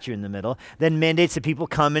Zeus statue in the middle, then mandates that people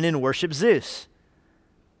come in and worship Zeus.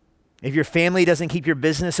 If your family doesn't keep your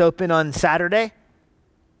business open on Saturday,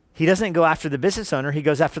 he doesn't go after the business owner, he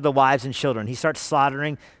goes after the wives and children. He starts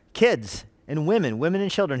slaughtering kids and women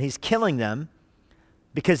and children. He's killing them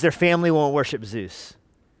because their family won't worship Zeus.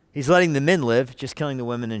 He's letting the men live, just killing the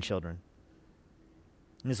women and children.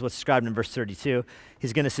 And this is what's described in verse 32.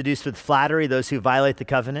 He's going to seduce with flattery those who violate the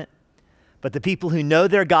covenant. But the people who know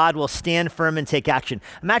their God will stand firm and take action.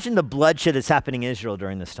 Imagine the bloodshed that's happening in Israel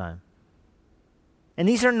during this time. And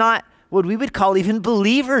these are not what we would call even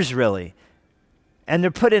believers, really. And they're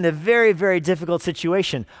put in a very, very difficult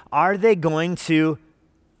situation. Are they going to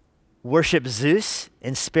worship Zeus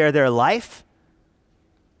and spare their life?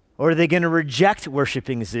 Or are they going to reject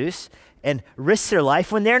worshiping Zeus and risk their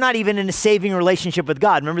life when they're not even in a saving relationship with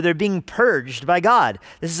God? Remember, they're being purged by God.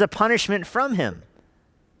 This is a punishment from him.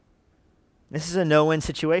 This is a no-win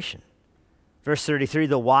situation. Verse 33,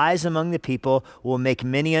 the wise among the people will make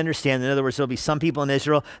many understand. In other words, there'll be some people in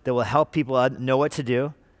Israel that will help people know what to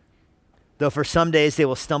do. Though for some days they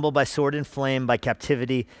will stumble by sword and flame, by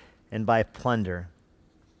captivity and by plunder.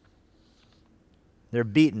 They're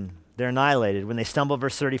beaten. They're annihilated. When they stumble,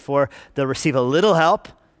 verse 34, they'll receive a little help,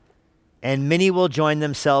 and many will join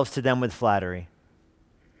themselves to them with flattery.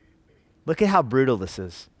 Look at how brutal this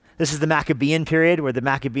is. This is the Maccabean period where the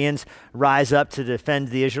Maccabeans rise up to defend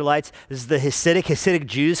the Israelites. This is the Hasidic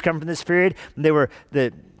Jews come from this period. They were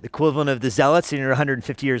the equivalent of the Zealots.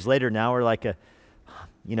 150 years later now, we're like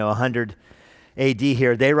 100 AD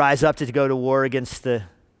here. They rise up to go to war against the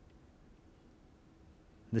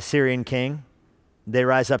Syrian king. They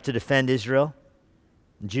rise up to defend Israel.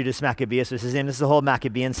 Judas Maccabeus was his name. This is the whole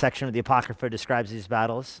Maccabean section of the Apocrypha describes these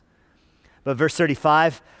battles. But verse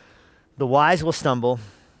 35, the wise will stumble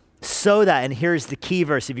so that, and here's the key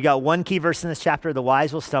verse. If you got one key verse in this chapter, the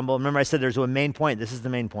wise will stumble. Remember I said there's one main point. This is the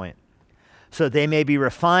main point. So they may be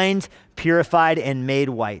refined, purified, and made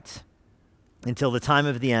white until the time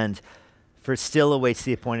of the end, for it still awaits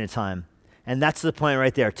the appointed time. And that's the point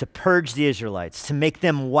right there, to purge the Israelites, to make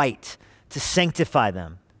them white, to sanctify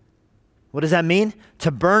them. What does that mean? To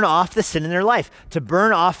burn off the sin in their life, to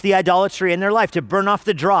burn off the idolatry in their life, to burn off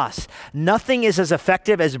the dross. Nothing is as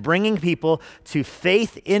effective as bringing people to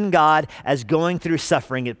faith in God as going through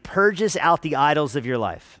suffering. It purges out the idols of your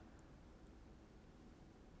life.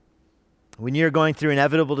 When you're going through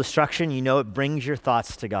inevitable destruction, you know it brings your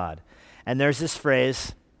thoughts to God. And there's this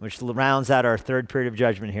phrase, which rounds out our third period of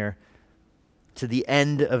judgment here, to the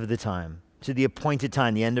end of the time, to the appointed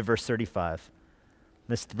time, the end of verse 35.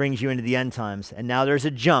 This brings you into the end times. And now there's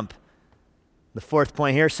a jump The fourth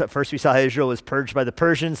point here, so first we saw how Israel was purged by the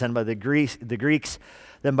Persians, then by the Greeks,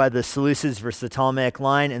 then by the Seleucids versus the Ptolemaic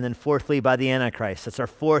line, and then fourthly by the Antichrist. That's our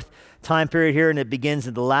fourth time period here, and it begins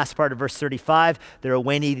in the last part of verse 35. They're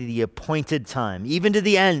awaiting the appointed time, even to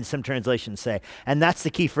the end, some translations say. And that's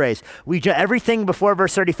the key phrase. Everything before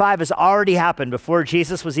verse 35 has already happened, before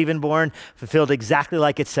Jesus was even born, fulfilled exactly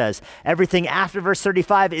like it says. Everything after verse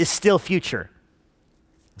 35 is still future.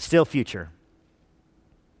 Still future.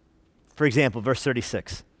 For example, verse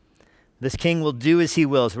 36. This king will do as he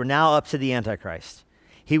wills. We're now up to the Antichrist.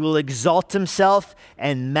 He will exalt himself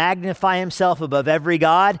and magnify himself above every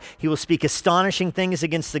god. He will speak astonishing things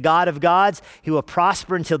against the God of gods. He will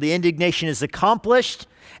prosper until the indignation is accomplished.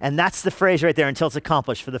 And that's the phrase right there, until it's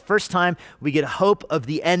accomplished. For the first time, we get hope of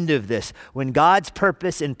the end of this, when God's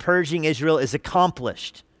purpose in purging Israel is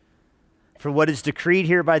accomplished. For what is decreed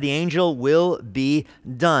here by the angel will be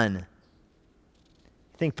done.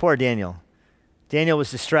 Think poor Daniel. Daniel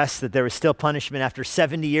was distressed that there was still punishment after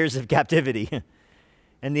 70 years of captivity.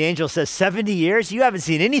 And the angel says, 70 years? You haven't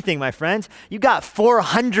seen anything, my friends. You got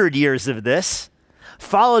 400 years of this,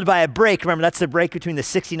 followed by a break. Remember, that's the break between the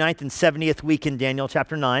 69th and 70th week in Daniel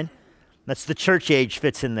chapter 9. That's the church age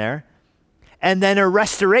fits in there. And then a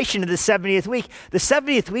restoration of the 70th week. The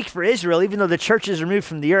 70th week for Israel, even though the church is removed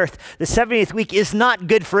from the earth, the 70th week is not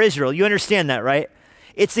good for Israel. You understand that, right?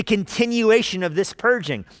 It's a continuation of this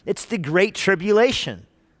purging. It's the Great Tribulation.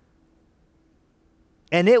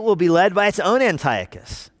 And it will be led by its own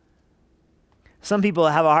Antiochus. Some people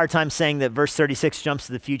have a hard time saying that verse 36 jumps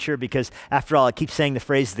to the future because, after all, it keeps saying the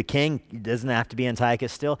phrase the king. It doesn't have to be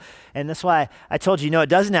Antiochus still. And that's why I told you, no, it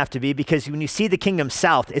doesn't have to be, because when you see the kingdom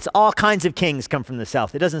south, it's all kinds of kings come from the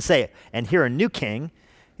south. It doesn't say, and here a new king.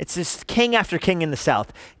 It's just king after king in the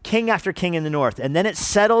south, king after king in the north. And then it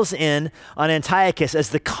settles in on Antiochus as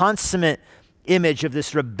the consummate image of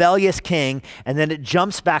this rebellious king, and then it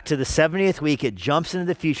jumps back to the 70th week. It jumps into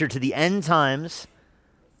the future, to the end times,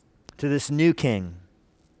 to this new king.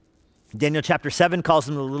 Daniel chapter 7 calls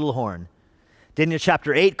him the little horn. Daniel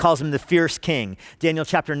chapter 8 calls him the fierce king. Daniel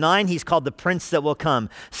chapter 9, he's called the prince that will come.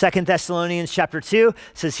 2 Thessalonians chapter 2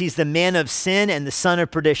 says he's the man of sin and the son of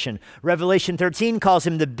perdition. Revelation 13 calls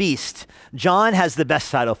him the beast. John has the best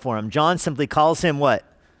title for him. John simply calls him what?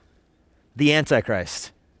 The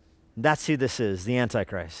Antichrist. That's who this is, the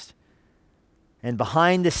Antichrist. And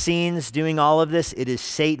behind the scenes doing all of this, it is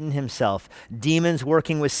Satan himself. Demons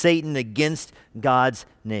working with Satan against God's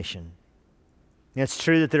nation. And it's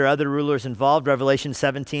true that there are other rulers involved. Revelation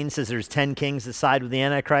 17 says there's 10 kings that side with the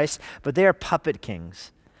Antichrist, but they are puppet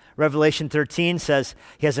kings. Revelation 13 says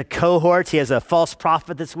he has a cohort, he has a false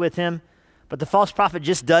prophet that's with him, but the false prophet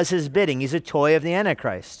just does his bidding. He's a toy of the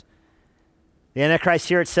Antichrist. The Antichrist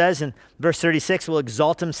here, it says in verse 36, will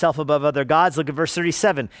exalt himself above other gods. Look at verse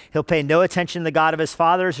 37. He'll pay no attention to the God of his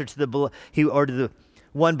fathers or to the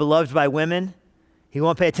one beloved by women. He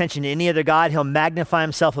won't pay attention to any other God. He'll magnify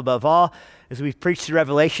himself above all. As we preached through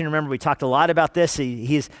Revelation, remember we talked a lot about this.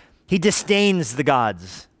 He disdains the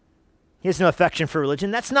gods. He has no affection for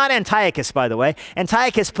religion. That's not Antiochus, by the way.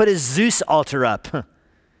 Antiochus put his Zeus altar up.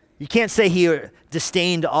 You can't say he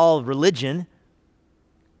disdained all religion.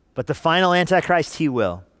 But the final Antichrist, he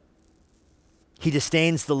will. He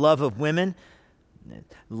disdains the love of women.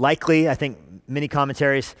 Likely, I think many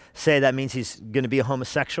commentaries say that means he's going to be a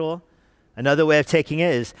homosexual. Another way of taking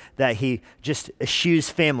it is that he just eschews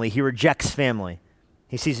family. He rejects family.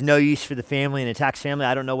 He sees no use for the family and attacks family.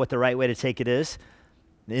 I don't know what the right way to take it is.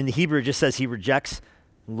 In the Hebrew, it just says he rejects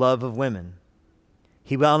love of women.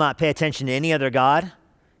 He will not pay attention to any other God.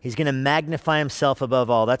 He's going to magnify himself above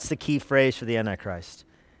all. That's the key phrase for the Antichrist.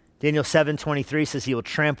 Daniel 7:23 says he will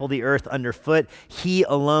trample the earth underfoot. He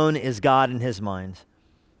alone is God in his mind.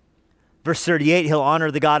 Verse 38, he'll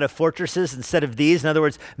honor the God of fortresses instead of these. In other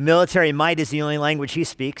words, military might is the only language he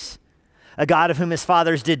speaks. A God of whom his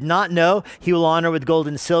fathers did not know, he will honor with gold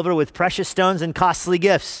and silver, with precious stones and costly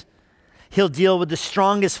gifts. He'll deal with the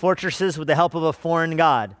strongest fortresses with the help of a foreign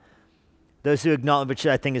god. Those who acknowledge, which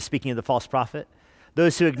I think is speaking of the false prophet,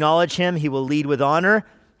 those who acknowledge him, he will lead with honor.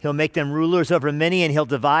 He'll make them rulers over many, and he'll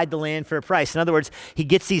divide the land for a price. In other words, he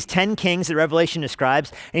gets these 10 kings that Revelation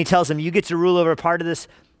describes, and he tells them, you get to rule over part of this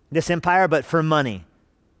empire, but for money.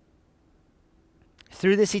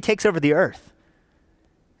 Through this, he takes over the earth.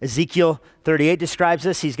 Ezekiel 38 describes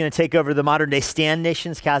this. He's going to take over the modern-day Stan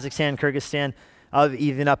nations, Kazakhstan, Kyrgyzstan,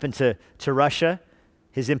 even up into Russia.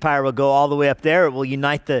 His empire will go all the way up there. It will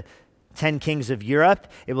unite the 10 kings of Europe.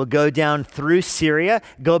 It will go down through Syria,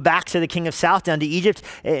 go back to the king of South, down to Egypt.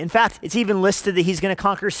 In fact, it's even listed that he's going to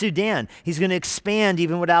conquer Sudan. He's going to expand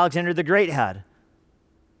even what Alexander the Great had.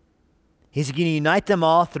 He's going to unite them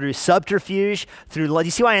all through subterfuge, through love.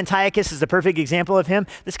 You see why Antiochus is a perfect example of him?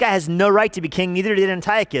 This guy has no right to be king, neither did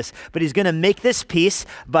Antiochus, but he's going to make this peace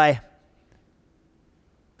by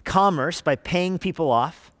commerce, by paying people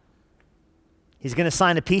off. He's going to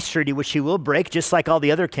sign a peace treaty, which he will break, just like all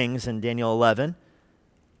the other kings in Daniel 11.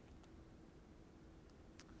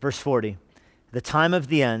 Verse 40, the time of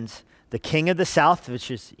the end, the king of the south, which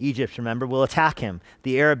is Egypt, remember, will attack him.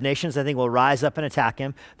 The Arab nations, I think, will rise up and attack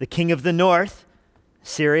him. The king of the north,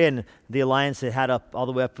 Syria, and the alliance that had up all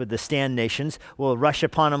the way up with the stand nations, will rush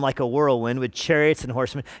upon him like a whirlwind with chariots and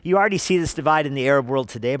horsemen. You already see this divide in the Arab world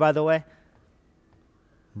today, by the way.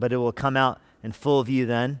 But it will come out in full view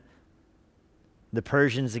then. The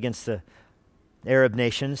Persians against the Arab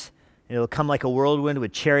nations. It will come like a whirlwind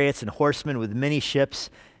with chariots and horsemen with many ships.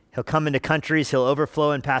 He'll come into countries, he'll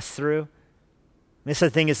overflow and pass through. This, I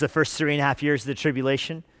think, is the first 3.5 years of the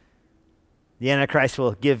tribulation. The Antichrist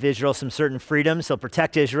will give Israel some certain freedoms. He'll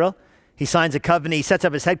protect Israel. He signs a covenant. He sets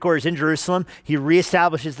up his headquarters in Jerusalem. He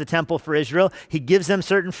reestablishes the temple for Israel. He gives them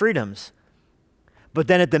certain freedoms. But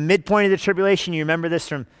then at the midpoint of the tribulation, you remember this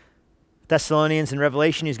from Thessalonians and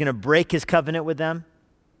Revelation, he's going to break his covenant with them.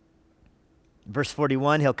 Verse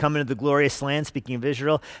 41, he'll come into the glorious land, speaking of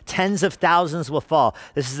Israel. Tens of thousands will fall.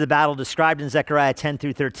 This is the battle described in Zechariah 10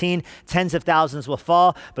 through 13. Tens of thousands will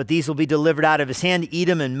fall, but these will be delivered out of his hand.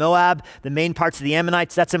 Edom and Moab, the main parts of the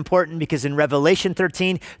Ammonites. That's important because in Revelation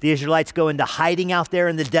 13, the Israelites go into hiding out there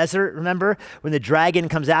in the desert. Remember, when the dragon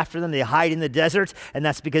comes after them, they hide in the desert, and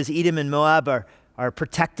that's because Edom and Moab are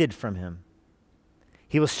protected from him.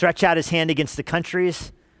 He will stretch out his hand against the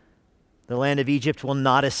countries. The land of Egypt will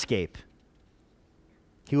not escape.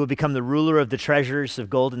 He will become the ruler of the treasures of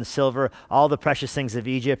gold and silver, all the precious things of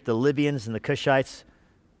Egypt. The Libyans and the Cushites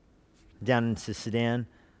down into Sudan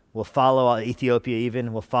will follow, Ethiopia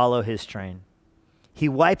even, will follow his train. He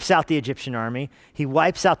wipes out the Egyptian army. He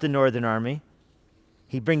wipes out the northern army.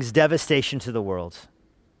 He brings devastation to the world.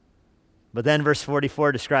 But then verse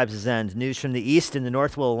 44 describes his end. News from the east and the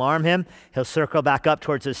north will alarm him. He'll circle back up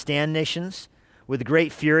towards those stand nations with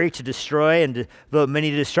great fury to destroy and devote many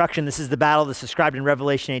to destruction. This is the battle that's described in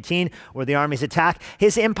Revelation 18 where the armies attack.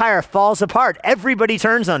 His empire falls apart. Everybody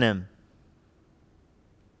turns on him.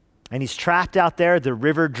 And he's trapped out there. The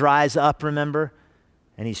river dries up, remember?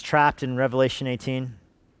 And he's trapped in Revelation 18.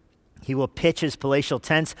 He will pitch his palatial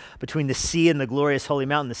tents between the sea and the glorious holy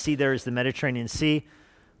mountain. The sea there is the Mediterranean Sea,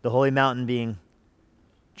 the holy mountain being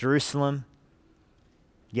Jerusalem.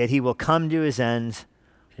 Yet he will come to his end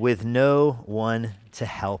with no one to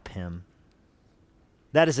help him.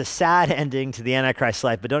 That is a sad ending to the Antichrist's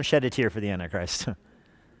life, but don't shed a tear for the Antichrist.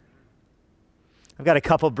 I've got a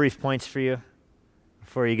couple brief points for you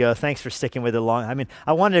before you go. Thanks for sticking with it long.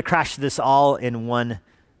 I wanted to crash this all in one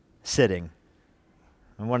sitting.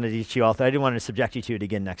 I wanted to teach you all. I didn't want to subject you to it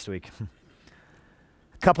again next week.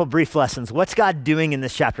 A couple brief lessons. What's God doing in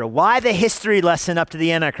this chapter? Why the history lesson up to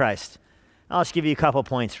the Antichrist? I'll just give you a couple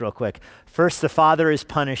points real quick. First, the Father is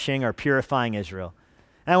punishing or purifying Israel.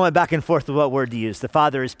 And I went back and forth with what word to use. The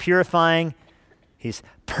Father is purifying, he's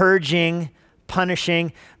purging,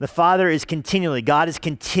 punishing. The Father is God is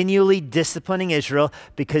continually disciplining Israel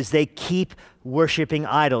because they keep worshiping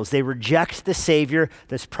idols. They reject the Savior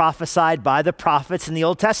that's prophesied by the prophets in the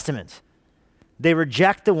Old Testament. They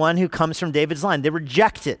reject the one who comes from David's line. They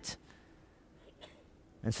reject it.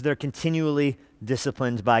 And so they're continually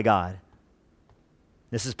disciplined by God.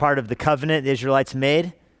 This is part of the covenant the Israelites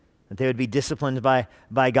made, that they would be disciplined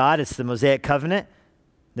by God. It's the Mosaic covenant.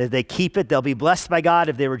 That if they keep it, they'll be blessed by God.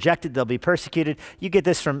 If they reject it, they'll be persecuted. You get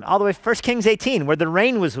this from all the way 1 Kings 18, where the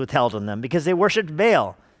rain was withheld on them because they worshiped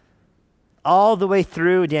Baal. All the way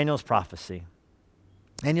through Daniel's prophecy.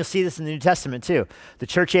 And you'll see this in the New Testament too. The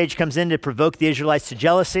church age comes in to provoke the Israelites to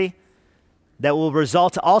jealousy that will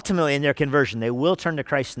result ultimately in their conversion. They will turn to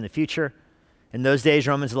Christ in the future. In those days,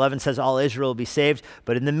 Romans 11 says all Israel will be saved,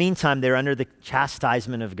 but in the meantime, they're under the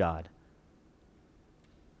chastisement of God.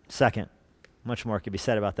 Second, much more could be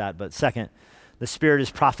said about that, but second, the Spirit is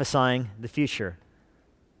prophesying the future.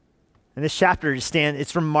 And this chapter,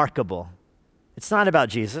 it's remarkable. It's not about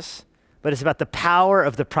Jesus, but it's about the power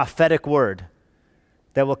of the prophetic word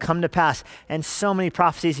that will come to pass. And so many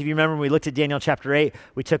prophecies, if you remember when we looked at Daniel chapter 8,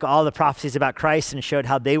 we took all the prophecies about Christ and showed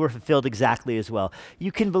how they were fulfilled exactly as well.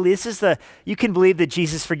 You can believe that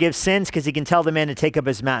Jesus forgives sins because he can tell the man to take up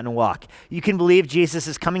his mat and walk. You can believe Jesus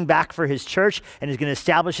is coming back for his church and is going to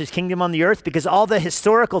establish his kingdom on the earth because all the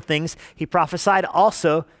historical things he prophesied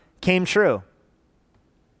also came true.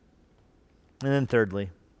 And then thirdly,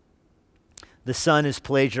 the Son is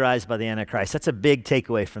plagiarized by the Antichrist. That's a big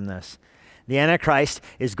takeaway from this. The Antichrist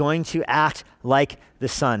is going to act like the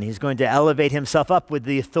Son. He's going to elevate himself up with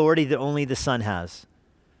the authority that only the Son has.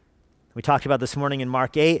 We talked about this morning in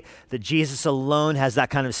Mark 8 that Jesus alone has that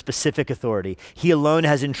kind of specific authority. He alone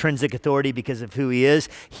has intrinsic authority because of who he is.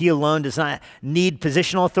 He alone does not need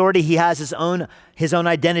positional authority. He has his own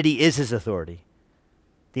identity is his authority.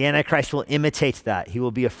 The Antichrist will imitate that. He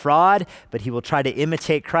will be a fraud, but he will try to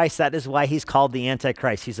imitate Christ. That is why he's called the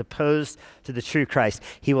Antichrist. He's opposed to the true Christ.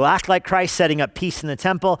 He will act like Christ, setting up peace in the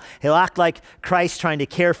temple. He'll act like Christ, trying to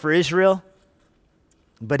care for Israel.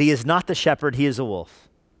 But he is not the shepherd. He is a wolf.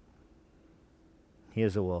 He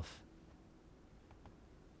is a wolf.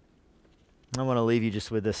 I want to leave you just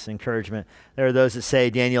with this encouragement. There are those that say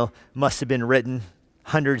Daniel must have been written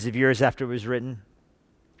hundreds of years after it was written,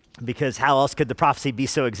 because how else could the prophecy be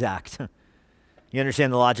so exact? You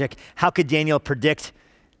understand the logic? How could Daniel predict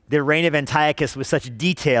the reign of Antiochus with such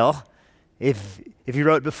detail if he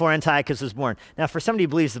wrote before Antiochus was born? Now, for somebody who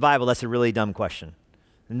believes the Bible, that's a really dumb question.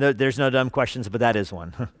 There's no dumb questions, but that is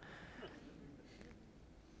one.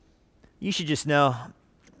 You should just know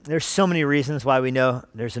there's so many reasons why we know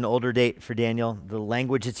there's an older date for Daniel. The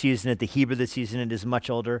language that's used in it, the Hebrew that's used in it is much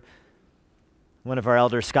older. One of our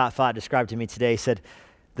elders, Scott Fott, described to me today, said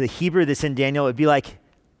the Hebrew that's in Daniel would be like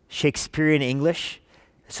Shakespearean English.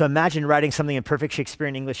 So imagine writing something in perfect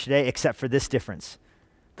Shakespearean English today, except for this difference.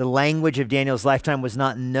 The language of Daniel's lifetime was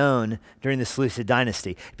not known during the Seleucid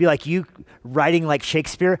dynasty. It'd be like you writing like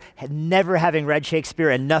Shakespeare, never having read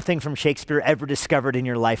Shakespeare and nothing from Shakespeare ever discovered in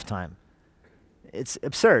your lifetime. It's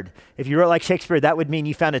absurd. If you wrote like Shakespeare, that would mean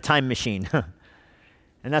you found a time machine.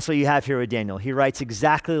 And that's what you have here with Daniel. He writes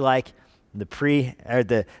exactly like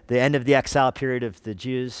the end of the exile period of the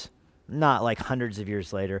Jews, not like hundreds of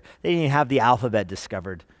years later. They didn't even have the alphabet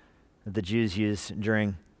discovered that the Jews used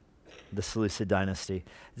during the Seleucid dynasty.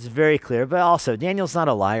 It's very clear, but also Daniel's not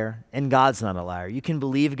a liar and God's not a liar. You can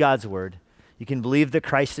believe God's word. You can believe that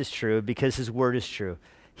Christ is true because his word is true.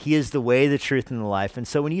 He is the way, the truth, and the life. And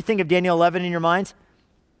so when you think of Daniel 11 in your mind,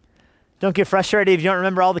 don't get frustrated if you don't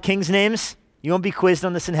remember all the kings' names. You won't be quizzed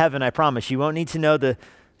on this in heaven, I promise. You won't need to know the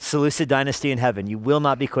Seleucid dynasty in heaven. You will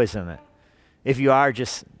not be quizzed on it. If you are, I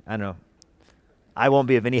don't know, I won't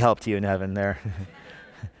be of any help to you in heaven there.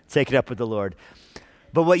 Take it up with the Lord.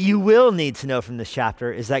 But what you will need to know from this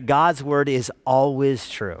chapter is that God's word is always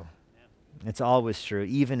true. It's always true,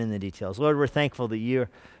 even in the details. Lord, we're thankful that your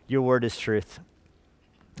word is truth,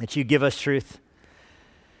 that you give us truth.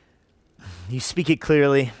 You speak it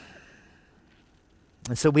clearly.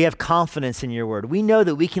 And so we have confidence in your word. We know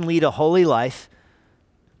that we can lead a holy life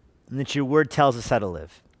and that your word tells us how to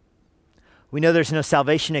live. We know there's no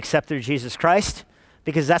salvation except through Jesus Christ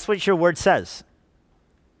because that's what your word says.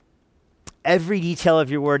 Every detail of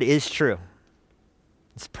your word is true.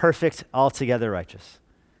 It's perfect, altogether righteous.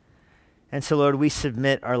 And so, Lord, we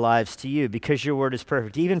submit our lives to you because your word is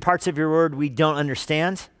perfect. Even parts of your word we don't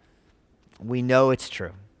understand, we know it's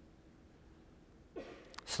true.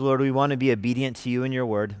 So, Lord, we want to be obedient to you and your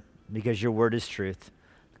word because your word is truth.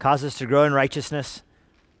 Cause us to grow in righteousness.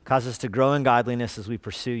 Cause us to grow in godliness as we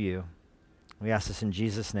pursue you. We ask this in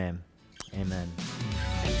Jesus' name. Amen.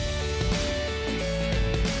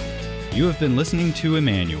 You have been listening to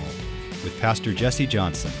Emmanuel with Pastor Jesse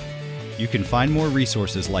Johnson. You can find more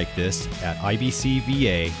resources like this at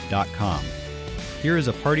ibcva.com. Here is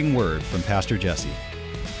a parting word from Pastor Jesse.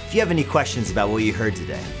 If you have any questions about what you heard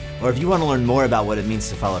today, or if you want to learn more about what it means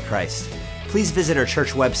to follow Christ, please visit our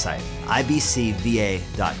church website,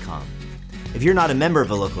 ibcva.com. If you're not a member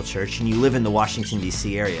of a local church and you live in the Washington,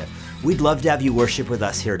 D.C. area, we'd love to have you worship with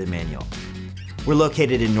us here at Emmanuel. We're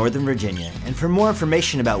located in Northern Virginia, and for more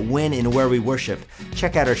information about when and where we worship,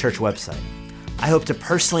 check out our church website. I hope to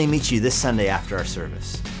personally meet you this Sunday after our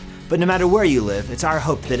service. But no matter where you live, it's our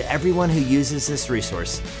hope that everyone who uses this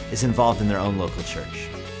resource is involved in their own local church.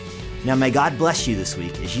 Now may God bless you this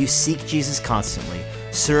week as you seek Jesus constantly,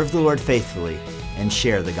 serve the Lord faithfully, and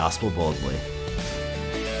share the gospel boldly.